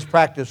what his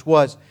practice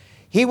was,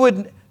 he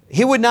would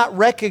not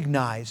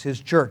recognize his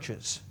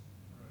churches.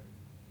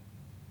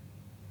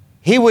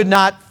 He would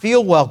not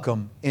feel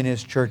welcome in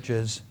his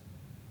churches,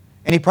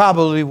 and he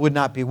probably would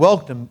not be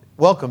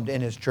welcomed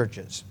in his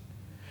churches.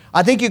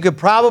 I think you could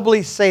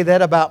probably say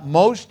that about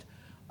most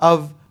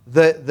of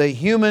the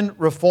human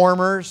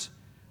reformers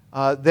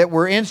that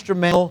were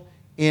instrumental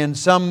in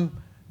some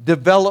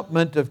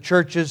development of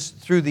churches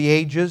through the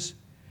ages.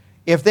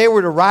 If they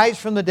were to rise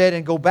from the dead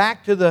and go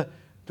back to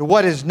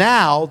what is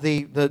now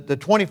the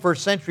 21st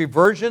century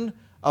version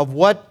of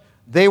what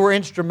they were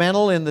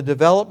instrumental in the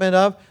development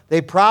of,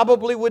 they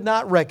probably would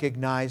not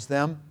recognize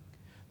them.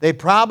 They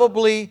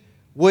probably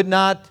would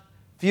not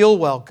feel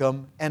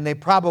welcome, and they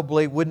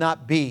probably would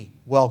not be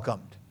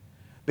welcomed.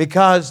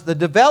 Because the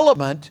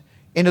development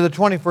into the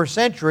 21st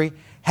century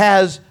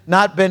has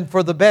not been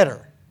for the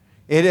better.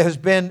 It has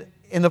been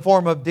in the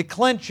form of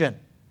declension.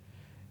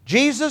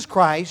 Jesus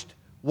Christ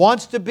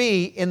wants to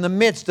be in the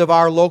midst of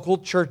our local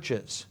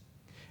churches.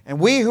 And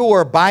we who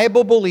are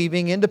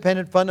Bible-believing,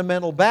 independent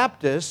fundamental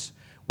Baptists,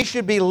 we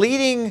should be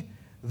leading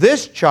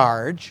this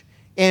charge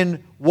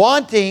in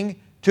wanting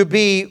to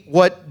be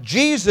what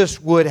Jesus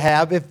would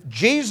have. If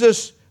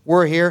Jesus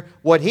were here,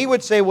 what He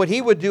would say, what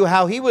He would do,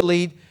 how He would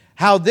lead,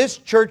 how this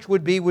church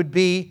would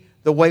be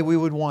the way we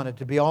would want it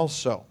to be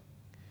also.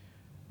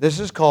 This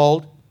is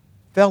called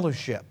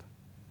fellowship,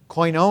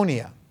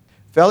 koinonia.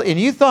 And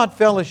you thought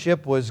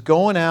fellowship was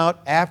going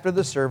out after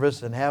the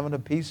service and having a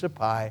piece of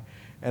pie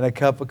and a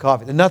cup of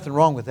coffee. There's nothing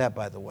wrong with that,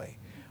 by the way.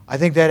 I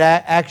think that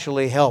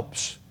actually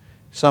helps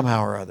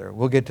somehow or other.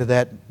 We'll get to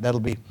that. That'll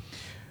be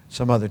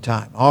some other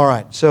time. All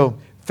right, so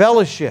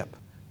fellowship.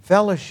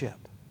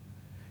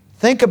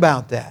 Think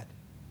about that.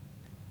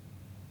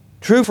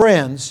 True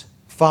friends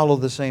follow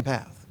the same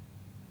path.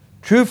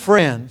 True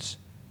friends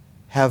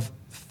have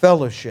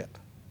fellowship.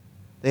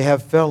 They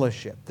have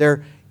fellowship.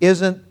 There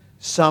isn't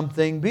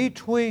something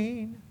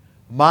between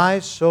my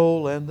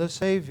soul and the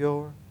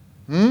Savior.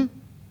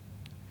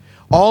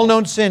 All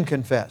known sin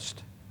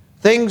confessed.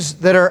 Things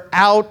that are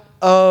out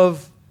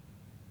of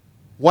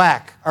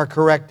whack are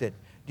corrected.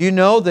 Do you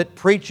know that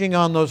preaching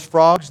on those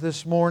frogs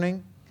this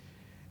morning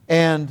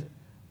and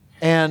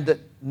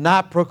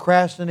not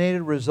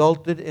procrastinated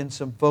resulted in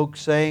some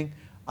folks saying,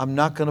 I'm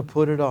not going to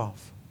put it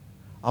off.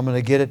 I'm going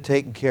to get it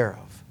taken care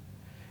of.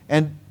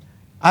 And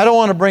I don't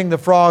want to bring the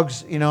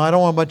frogs, I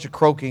don't want a bunch of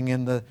croaking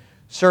in the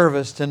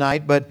service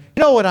tonight, but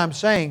you know what I'm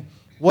saying?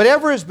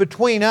 Whatever is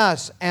between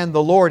us and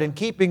the Lord and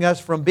keeping us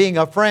from being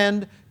a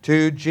friend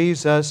to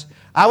Jesus,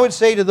 I would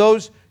say to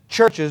those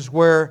churches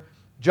where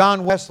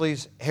John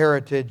Wesley's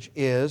heritage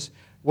is,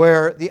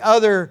 where the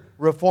other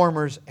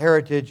reformers'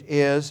 heritage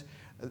is,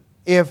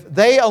 if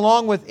they,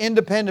 along with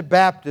independent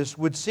Baptists,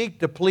 would seek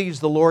to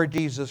please the Lord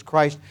Jesus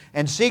Christ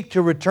and seek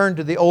to return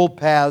to the old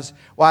paths,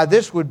 why,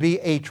 this would be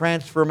a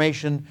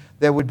transformation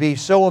that would be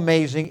so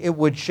amazing. It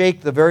would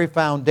shake the very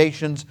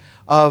foundations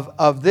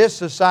of this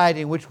society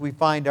in which we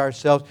find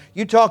ourselves.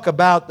 You talk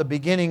about the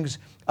beginnings,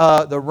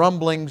 the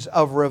rumblings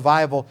of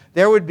revival.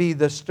 There would be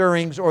the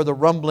stirrings or the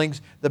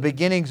rumblings, the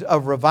beginnings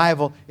of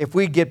revival if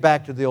we get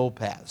back to the old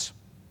paths.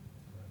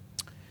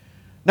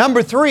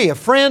 Number 3, a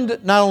friend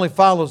not only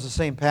follows the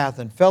same path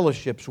and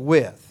fellowships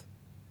with,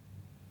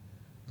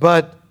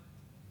 but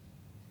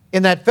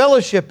in that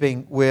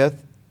fellowshipping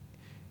with,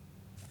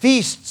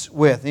 feasts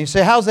with. And you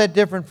say, how's that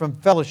different from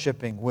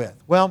fellowshipping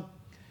with? Well,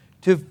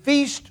 to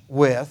feast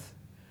with,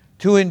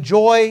 to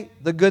enjoy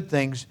the good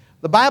things,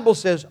 the Bible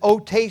says, oh,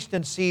 taste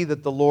and see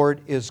that the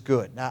Lord is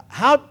good. Now,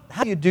 how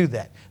do you do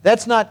that?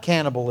 That's not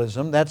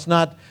cannibalism. That's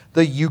not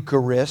the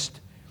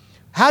Eucharist.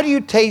 How do you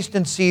taste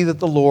and see that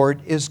the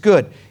Lord is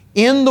good?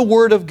 In the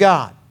Word of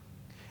God,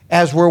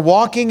 as we're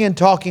walking and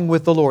talking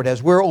with the Lord,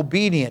 as we're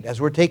obedient,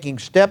 as we're taking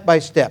step by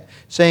step,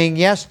 saying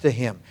yes to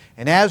Him,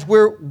 and as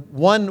we're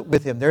one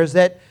with Him, there's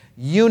that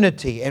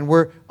unity, and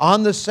we're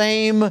on the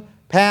same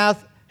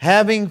path,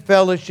 having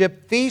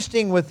fellowship,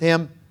 feasting with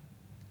Him,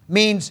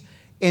 means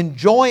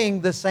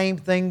enjoying the same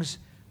things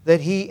that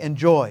He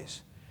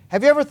enjoys.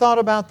 Have you ever thought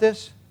about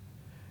this?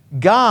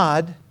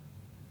 God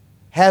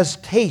has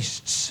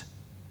tastes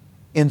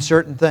in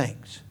certain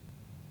things.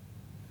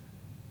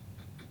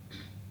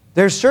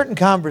 There's certain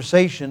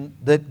conversation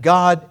that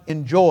God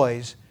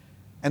enjoys,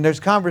 and there's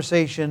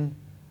conversation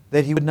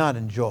that He would not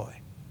enjoy.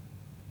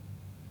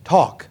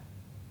 Talk.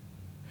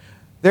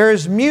 There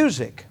is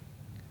music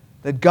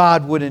that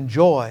God would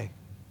enjoy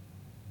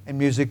and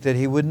music that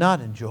He would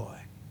not enjoy.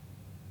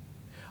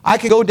 I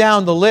could go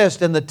down the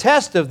list, and the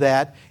test of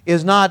that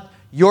is not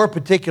your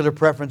particular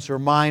preference or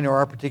mine or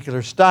our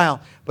particular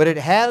style, but it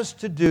has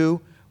to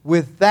do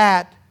with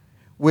that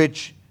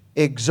which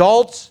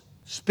exalts,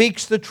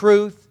 speaks the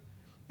truth,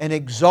 and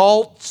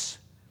exalts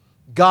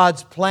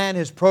God's plan,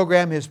 His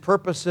program, His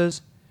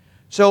purposes.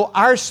 So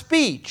our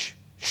speech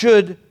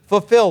should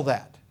fulfill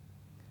that.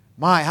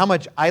 My, how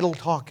much idle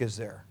talk is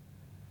there?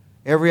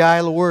 Every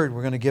idle word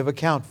we're going to give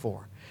account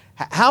for.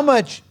 How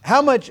much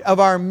of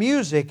our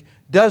music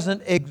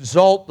doesn't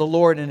exalt the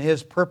Lord and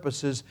His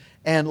purposes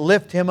and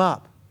lift Him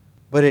up?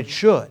 But it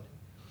should.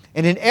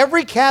 And in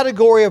every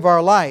category of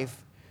our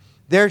life,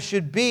 there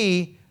should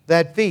be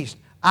that feast.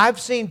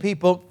 I've seen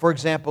people, for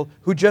example,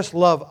 who just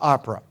love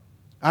opera.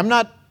 I'm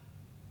not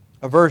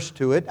averse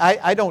to it.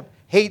 I don't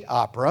hate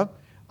opera.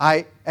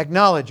 I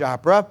acknowledge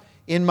opera.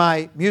 In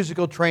my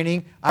musical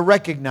training, I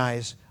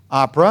recognize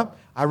opera.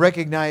 I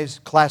recognize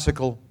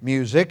classical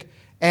music.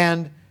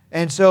 And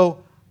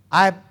so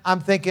I'm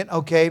thinking,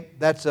 okay,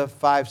 that's a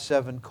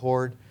 5/7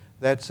 chord.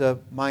 That's a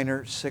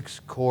minor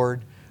 6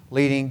 chord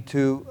leading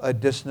to a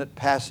dissonant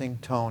passing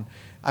tone.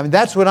 I mean,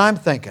 that's what I'm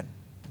thinking.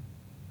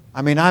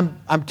 I mean,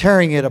 I'm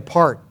tearing it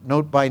apart,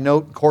 note by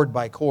note, chord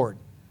by chord.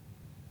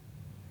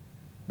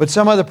 But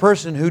some other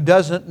person who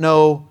doesn't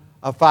know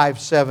a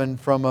 5/7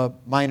 from a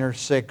minor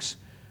 6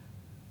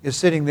 is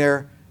sitting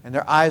there and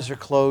their eyes are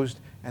closed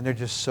and they're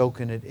just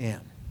soaking it in.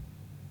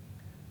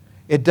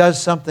 It does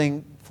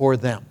something for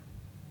them.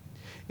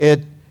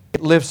 It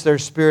lifts their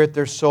spirit,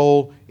 their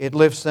soul. It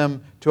lifts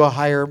them to a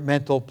higher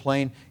mental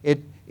plane. It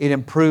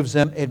improves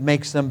them. It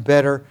makes them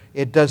better.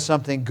 It does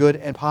something good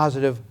and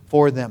positive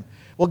for them.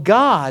 Well,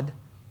 God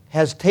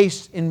has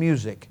tastes in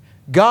music.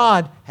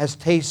 God has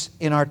tastes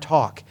in our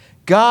talk.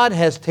 God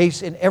has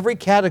tastes in every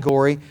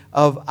category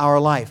of our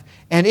life.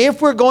 And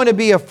if we're going to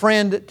be a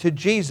friend to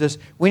Jesus,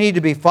 we need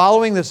to be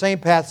following the same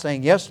path,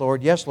 saying, yes,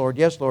 Lord, yes, Lord,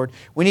 yes, Lord.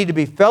 We need to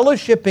be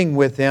fellowshipping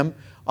with Him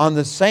on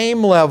the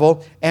same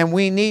level, and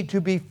we need to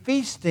be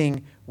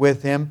feasting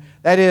with Him.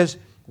 That is,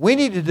 we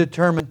need to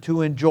determine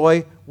to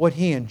enjoy what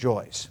He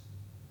enjoys.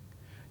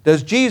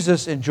 Does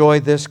Jesus enjoy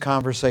this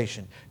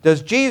conversation?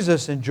 Does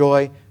Jesus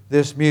enjoy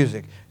this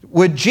music?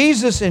 Would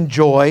Jesus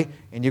enjoy,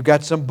 and you've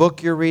got some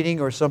book you're reading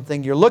or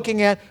something you're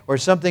looking at or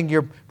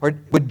something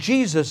would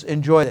Jesus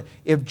enjoy that?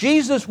 If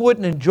Jesus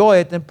wouldn't enjoy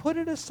it, then put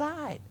it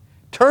aside.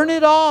 Turn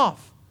it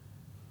off.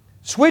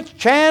 Switch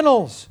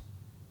channels.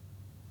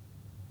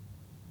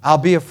 I'll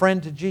be a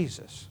friend to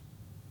Jesus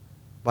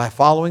by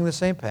following the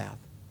same path,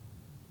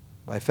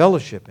 by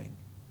fellowshipping,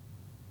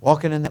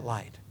 walking in that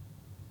light,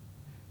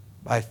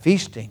 by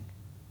feasting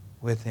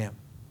with Him.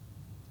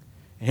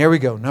 And here we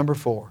go, number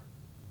 4,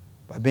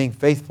 by being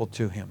faithful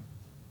to Him.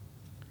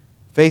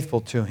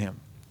 Faithful to Him.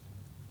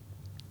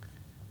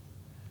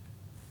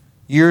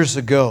 Years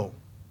ago,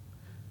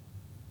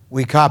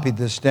 we copied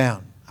this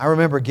down. I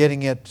remember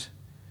getting it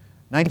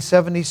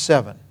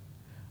 1977.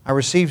 I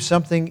received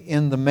something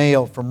in the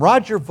mail from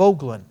Roger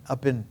Vogelin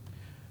up in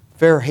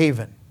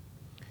Fairhaven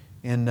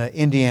in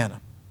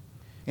Indiana.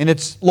 And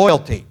it's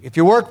loyalty. If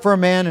you work for a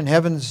man in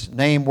heaven's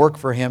name, work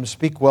for him,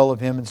 speak well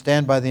of him, and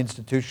stand by the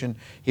institution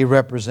he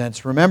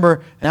represents.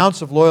 Remember, an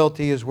ounce of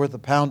loyalty is worth a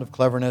pound of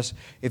cleverness.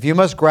 If you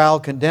must growl,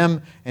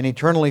 condemn, and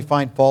eternally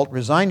find fault,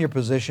 resign your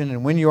position,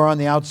 and when you are on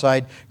the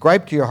outside,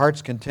 gripe to your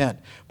heart's content.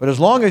 But as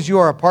long as you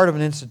are a part of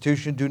an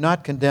institution, do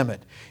not condemn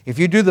it. If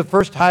you do, the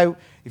first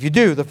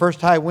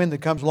high wind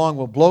that comes along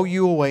will blow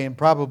you away, and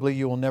probably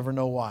you will never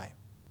know why.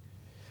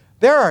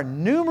 There are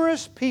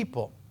numerous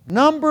people,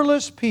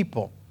 numberless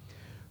people,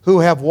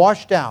 who have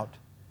washed out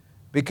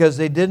because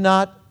they did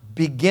not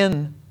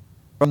begin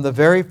from the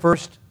very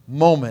first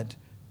moment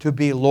to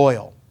be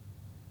loyal.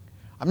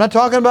 I'm not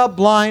talking about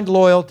blind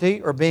loyalty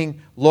or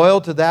being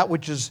loyal to that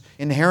which is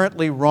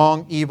inherently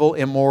wrong, evil,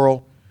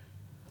 immoral.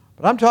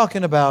 But I'm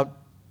talking about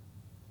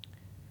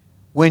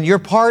when you're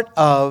part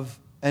of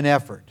an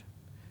effort.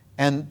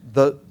 And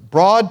the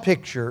broad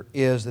picture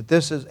is that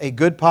this is a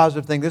good,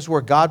 positive thing. This is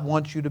where God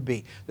wants you to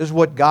be. This is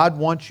what God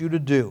wants you to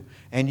do.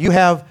 And you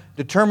have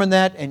determined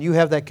that, and you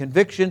have that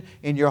conviction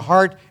in your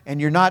heart, and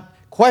you're not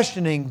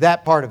questioning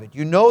that part of it.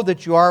 You know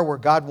that you are where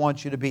God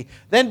wants you to be.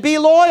 Then be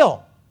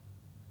loyal.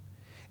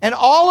 And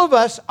all of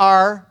us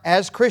are,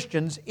 as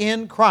Christians,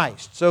 in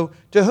Christ. So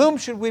to whom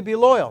should we be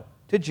loyal?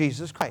 To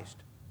Jesus Christ.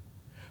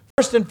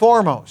 First and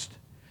foremost,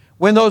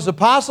 when those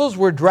apostles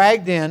were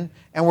dragged in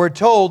and were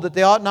told that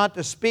they ought not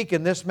to speak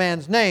in this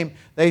man's name,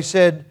 they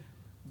said,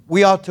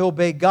 we ought to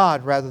obey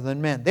God rather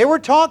than men. They were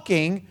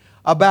talking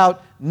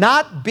about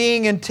not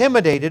being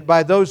intimidated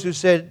by those who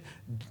said,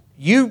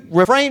 you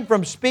refrain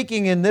from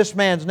speaking in this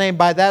man's name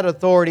by that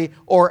authority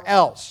or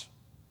else.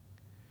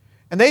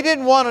 And they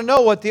didn't want to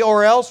know what the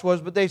or else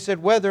was, but they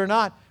said whether or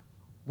not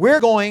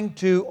we're going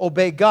to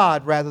obey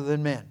God rather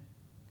than men.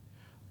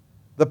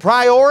 The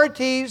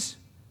priorities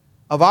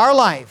of our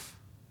life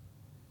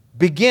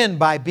begin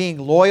by being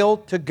loyal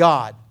to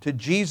God, to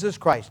Jesus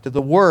Christ, to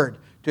the Word,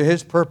 to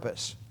His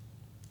purpose.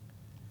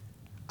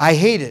 I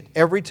hate it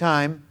every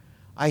time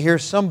I hear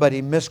somebody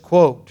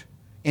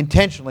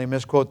intentionally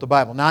misquote the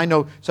Bible. Now I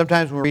know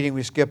sometimes when we're reading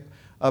we skip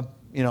a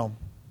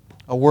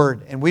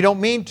word, and we don't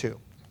mean to.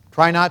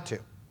 Try not to.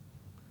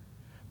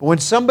 But when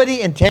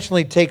somebody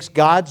intentionally takes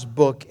God's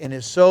book and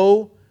is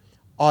so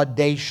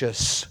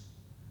audacious,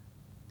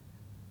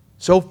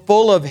 so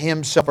full of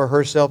himself or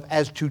herself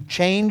as to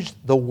change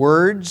the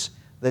words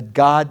that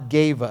God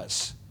gave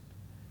us,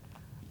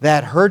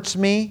 that hurts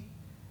me,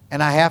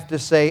 and I have to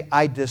say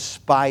I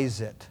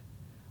despise it.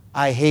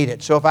 I hate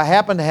it. So if I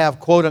happen to have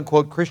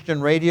quote-unquote Christian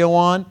radio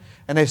on,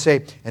 and they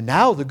say, and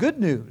now the good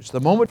news, the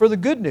moment for the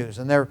good news,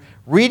 and they're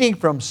reading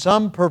from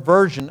some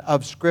perversion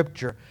of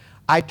Scripture,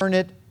 I turn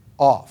it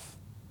off.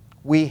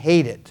 We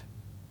hate it.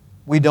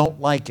 We don't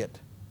like it.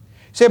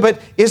 You say,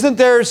 but isn't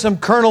there some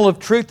kernel of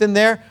truth in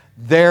there?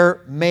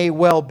 There may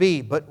well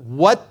be, but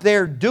what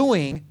they're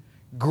doing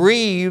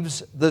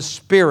grieves the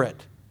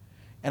Spirit,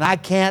 and I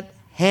can't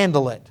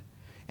handle it.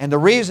 And the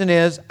reason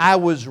is I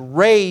was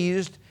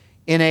raised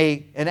in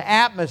an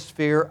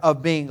atmosphere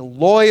of being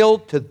loyal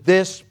to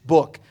this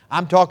book.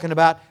 I'm talking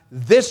about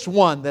this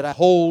one that I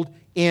hold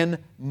in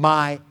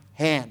my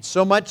hand.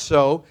 So much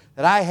so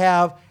that I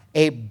have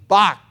a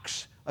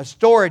box, a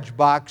storage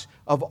box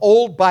of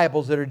old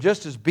Bibles that are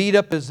just as beat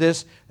up as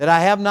this, that I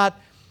have not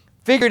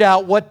figured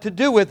out what to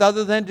do with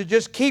other than to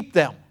just keep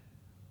them.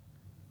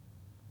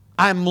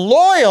 I'm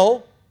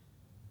loyal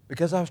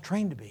because I was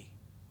trained to be.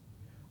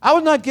 I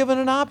was not given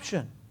an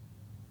option.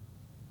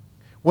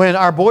 When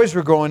our boys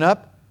were growing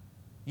up,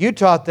 you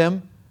taught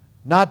them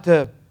not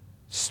to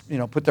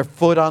put their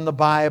foot on the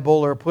Bible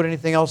or put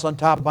anything else on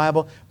top of the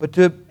Bible, but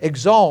to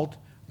exalt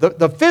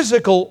the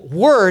physical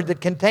word that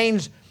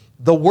contains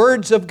the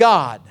words of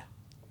God.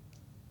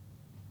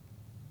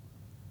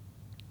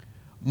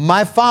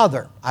 My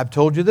father, I've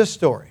told you this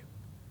story.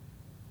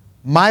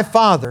 My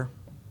father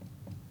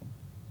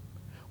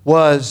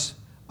was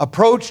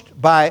approached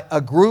by a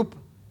group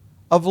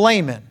of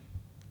laymen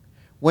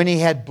when he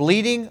had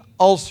bleeding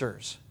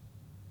ulcers.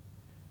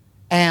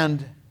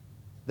 And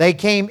they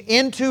came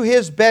into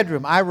his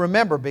bedroom. I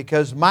remember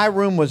because my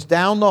room was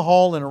down the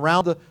hall and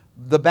around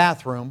the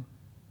bathroom.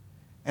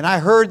 And I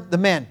heard the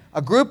men.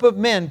 A group of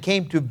men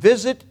came to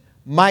visit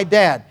my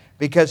dad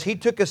because he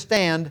took a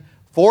stand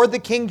for the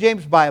King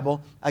James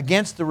Bible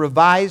against the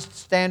Revised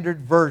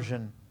Standard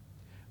Version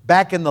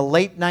back in the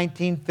late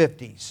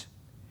 1950s.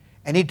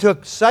 And he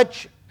took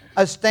such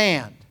a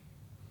stand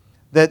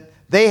that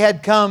they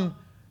had come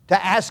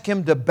to ask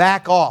him to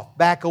back off,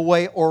 back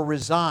away, or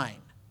resign.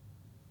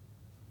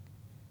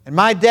 And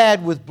my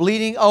dad, with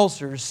bleeding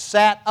ulcers,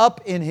 sat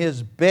up in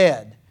his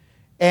bed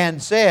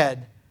and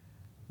said,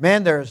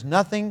 "Man, there is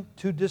nothing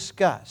to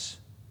discuss."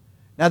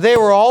 Now, they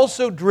were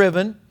also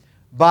driven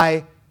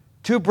by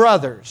two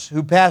brothers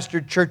who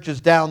pastored churches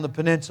down the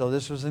peninsula.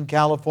 This was in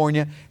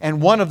California,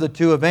 and one of the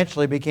two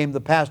eventually became the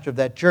pastor of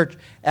that church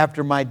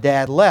after my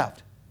dad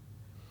left.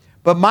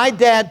 But my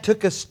dad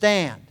took a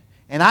stand,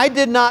 and I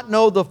did not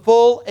know the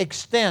full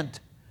extent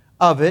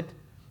of it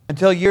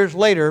until years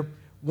later,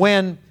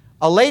 when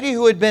a lady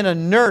who had been a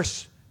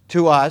nurse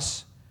to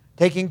us,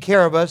 taking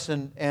care of us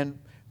and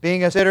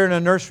being a sitter and a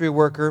nursery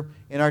worker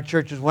in our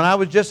churches, when I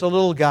was just a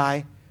little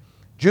guy,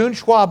 June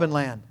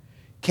Schwabenland,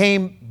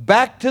 came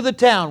back to the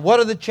town. What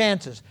are the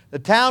chances? The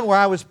town where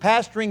I was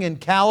pastoring in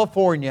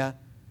California,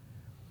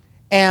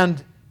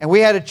 and we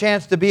had a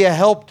chance to be a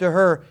help to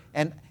her.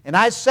 And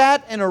I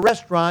sat in a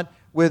restaurant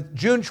with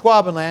June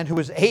Schwabenland, who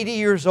was 80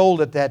 years old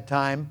at that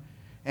time,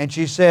 and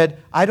she said,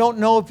 "I don't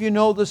know if you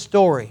know the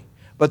story,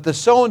 but the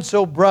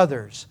so-and-so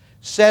brothers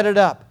set it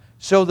up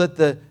so that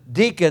the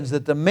deacons,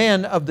 that the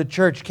men of the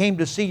church came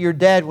to see your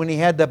dad when he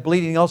had that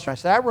bleeding ulcer." I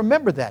said, "I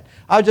remember that.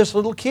 I was just a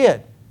little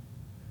kid."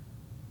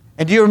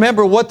 "And do you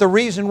remember what the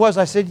reason was?"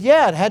 I said,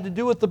 "Yeah, it had to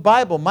do with the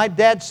Bible. My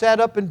dad sat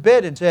up in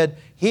bed and said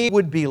he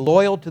would be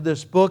loyal to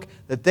this book,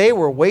 that they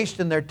were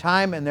wasting their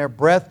time and their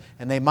breath,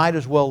 and they might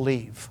as well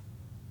leave."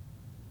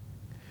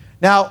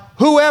 Now,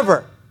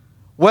 whoever,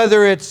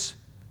 whether it's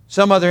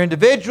some other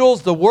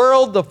individuals, the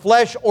world, the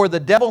flesh, or the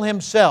devil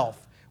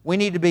himself, we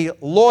need to be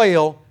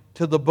loyal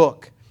to the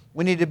book.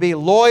 We need to be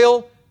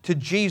loyal to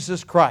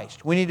Jesus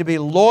Christ. We need to be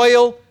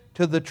loyal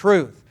to the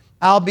truth.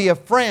 I'll be a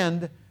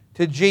friend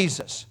to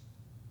Jesus.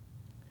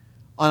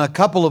 On a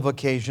couple of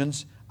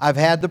occasions, I've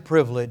had the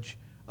privilege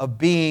of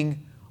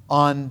being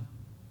on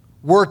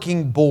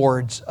working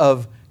boards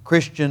of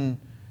Christian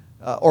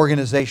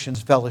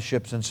organizations,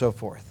 fellowships, and so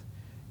forth.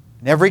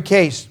 In every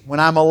case, when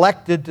I'm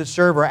elected to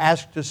serve or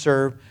asked to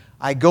serve,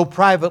 I go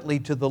privately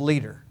to the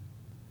leader.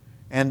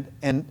 And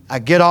I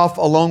get off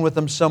alone with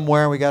them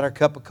somewhere. We got our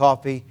cup of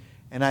coffee.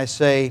 And I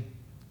say,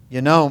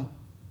 "You know,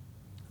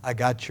 I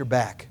got your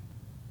back.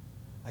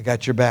 I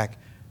got your back.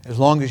 As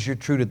long as you're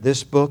true to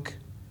this book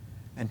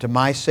and to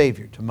my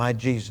Savior, to my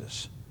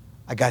Jesus,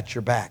 I got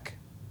your back.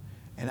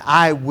 And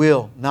I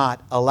will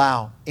not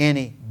allow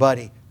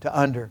anybody to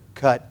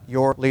undercut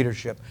your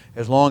leadership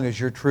as long as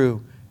you're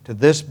true to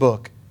this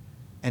book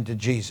and to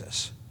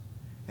Jesus."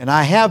 And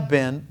I have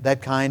been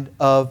that kind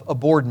of a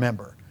board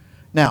member.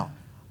 Now,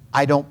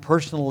 I don't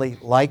personally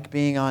like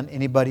being on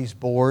anybody's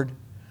board.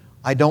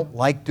 I don't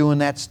like doing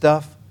that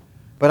stuff.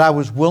 But I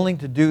was willing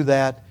to do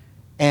that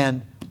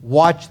and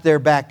watch their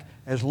back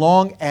as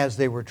long as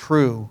they were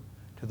true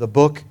to the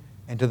book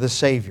and to the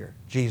Savior,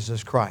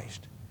 Jesus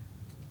Christ.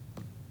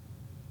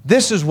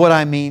 This is what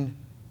I mean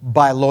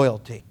by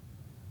loyalty.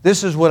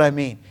 This is what I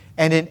mean.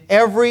 And in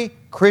every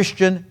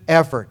Christian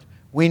effort,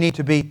 we need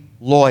to be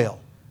loyal.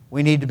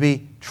 We need to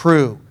be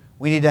true.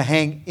 We need to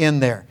hang in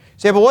there. You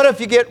say, "But what if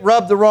you get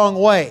rubbed the wrong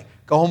way?"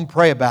 Go home and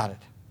pray about it.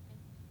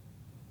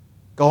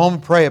 Go home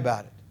and pray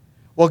about it.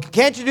 "Well,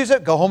 can't you do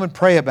something?" Go home and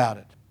pray about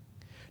it.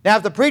 Now,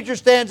 if the preacher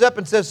stands up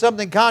and says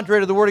something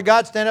contrary to the Word of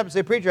God, stand up and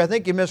say, "Preacher, I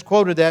think you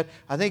misquoted that.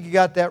 I think you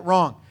got that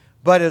wrong."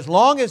 But as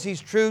long as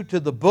he's true to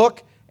the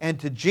book and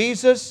to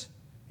Jesus,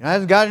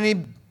 hasn't got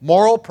any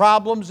moral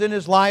problems in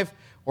his life,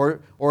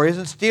 or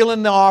isn't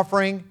stealing the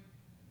offering,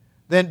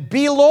 then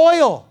be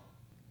loyal.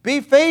 Be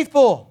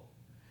faithful.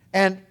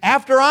 And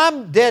after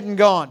I'm dead and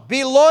gone,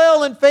 be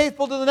loyal and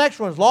faithful to the next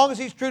one, as long as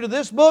he's true to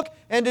this book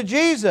and to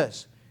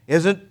Jesus.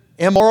 Isn't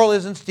immoral,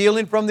 isn't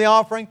stealing from the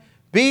offering.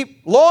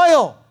 Be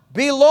loyal.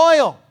 Be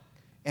loyal.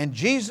 And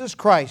Jesus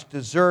Christ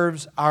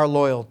deserves our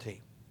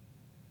loyalty.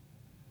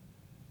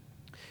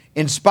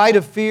 In spite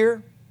of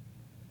fear,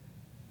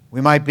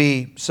 we might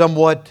be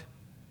somewhat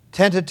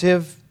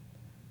tentative,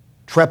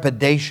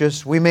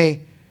 trepidatious. We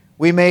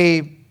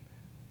may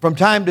from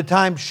time to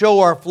time show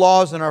our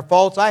flaws and our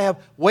faults. I have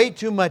way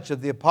too much of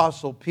the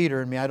Apostle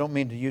Peter in me. I don't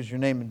mean to use your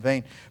name in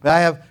vain, but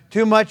I have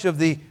too much of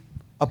the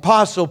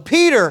Apostle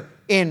Peter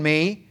in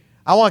me.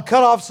 I want to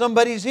cut off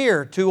somebody's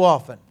ear too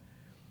often.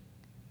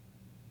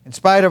 In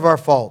spite of our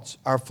faults,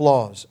 our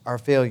flaws, our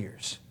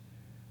failures,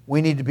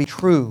 we need to be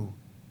true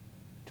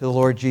to the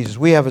Lord Jesus.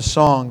 We have a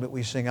song that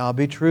we sing, "I'll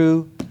be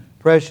true,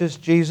 precious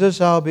Jesus,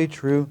 I'll be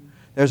true."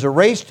 There's a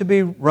race to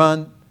be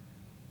run,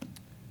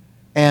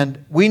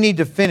 and we need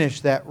to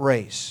finish that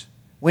race.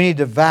 We need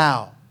to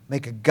vow,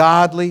 make a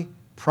godly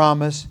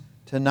promise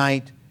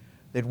tonight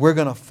that we're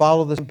going to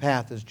follow the same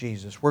path as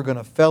Jesus. We're going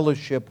to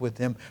fellowship with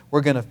Him.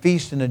 We're going to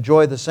feast and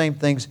enjoy the same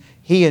things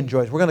He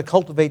enjoys. We're going to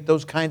cultivate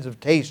those kinds of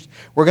tastes.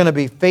 We're going to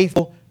be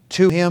faithful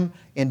to Him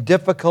in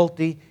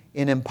difficulty,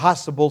 in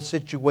impossible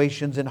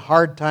situations, in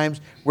hard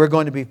times. We're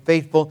going to be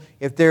faithful.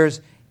 If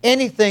there's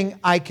anything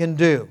I can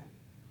do,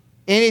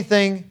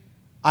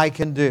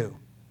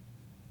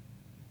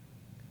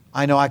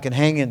 I know I can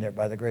hang in there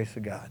by the grace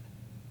of God.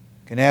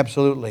 Can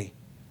absolutely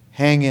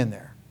hang in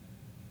there.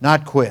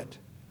 Not quit.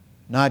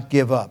 not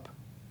give up.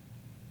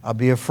 I'll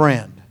be a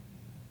friend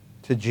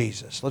to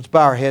Jesus. Let's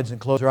bow our heads and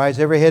close our eyes.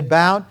 Every head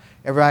bowed,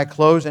 every eye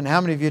closed. And how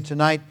many of you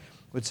tonight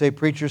would say,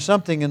 preacher,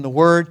 something in the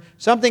Word,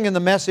 something in the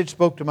message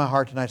spoke to my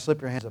heart tonight?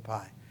 Slip your hands up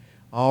high.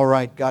 All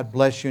right, God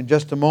bless you. In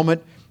just a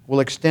moment, we'll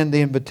extend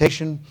the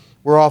invitation.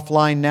 We're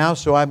offline now,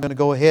 so I'm going to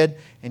go ahead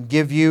and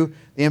give you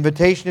the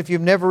invitation. If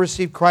you've never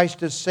received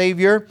Christ as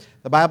Savior,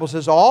 the Bible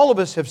says all of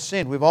us have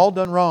sinned. We've all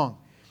done wrong.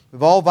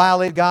 We've all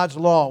violated God's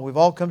law. We've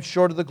all come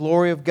short of the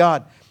glory of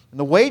God. And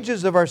the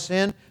wages of our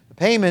sin, the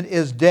payment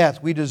is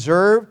death. We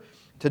deserve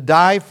to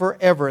die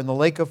forever in the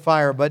lake of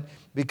fire. But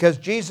because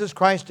Jesus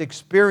Christ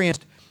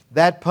experienced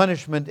that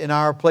punishment in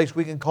our place,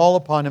 we can call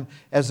upon Him.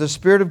 As the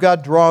Spirit of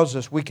God draws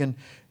us, we can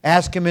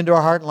ask Him into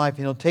our heart and life,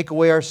 and He'll take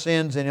away our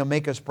sins, and He'll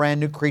make us brand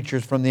new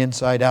creatures from the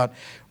inside out.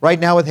 Right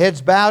now, with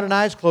heads bowed and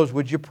eyes closed,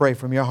 would you pray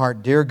from your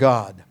heart? Dear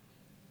God,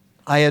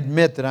 I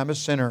admit that I'm a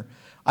sinner.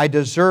 I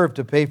deserve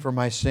to pay for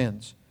my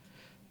sins.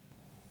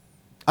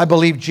 I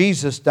believe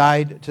Jesus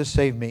died to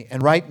save me.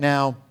 And right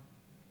now,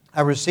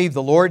 I receive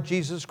the Lord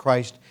Jesus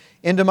Christ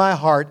into my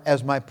heart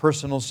as my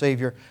personal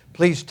Savior.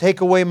 Please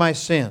take away my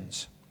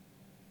sins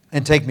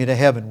and take me to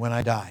heaven when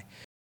I die.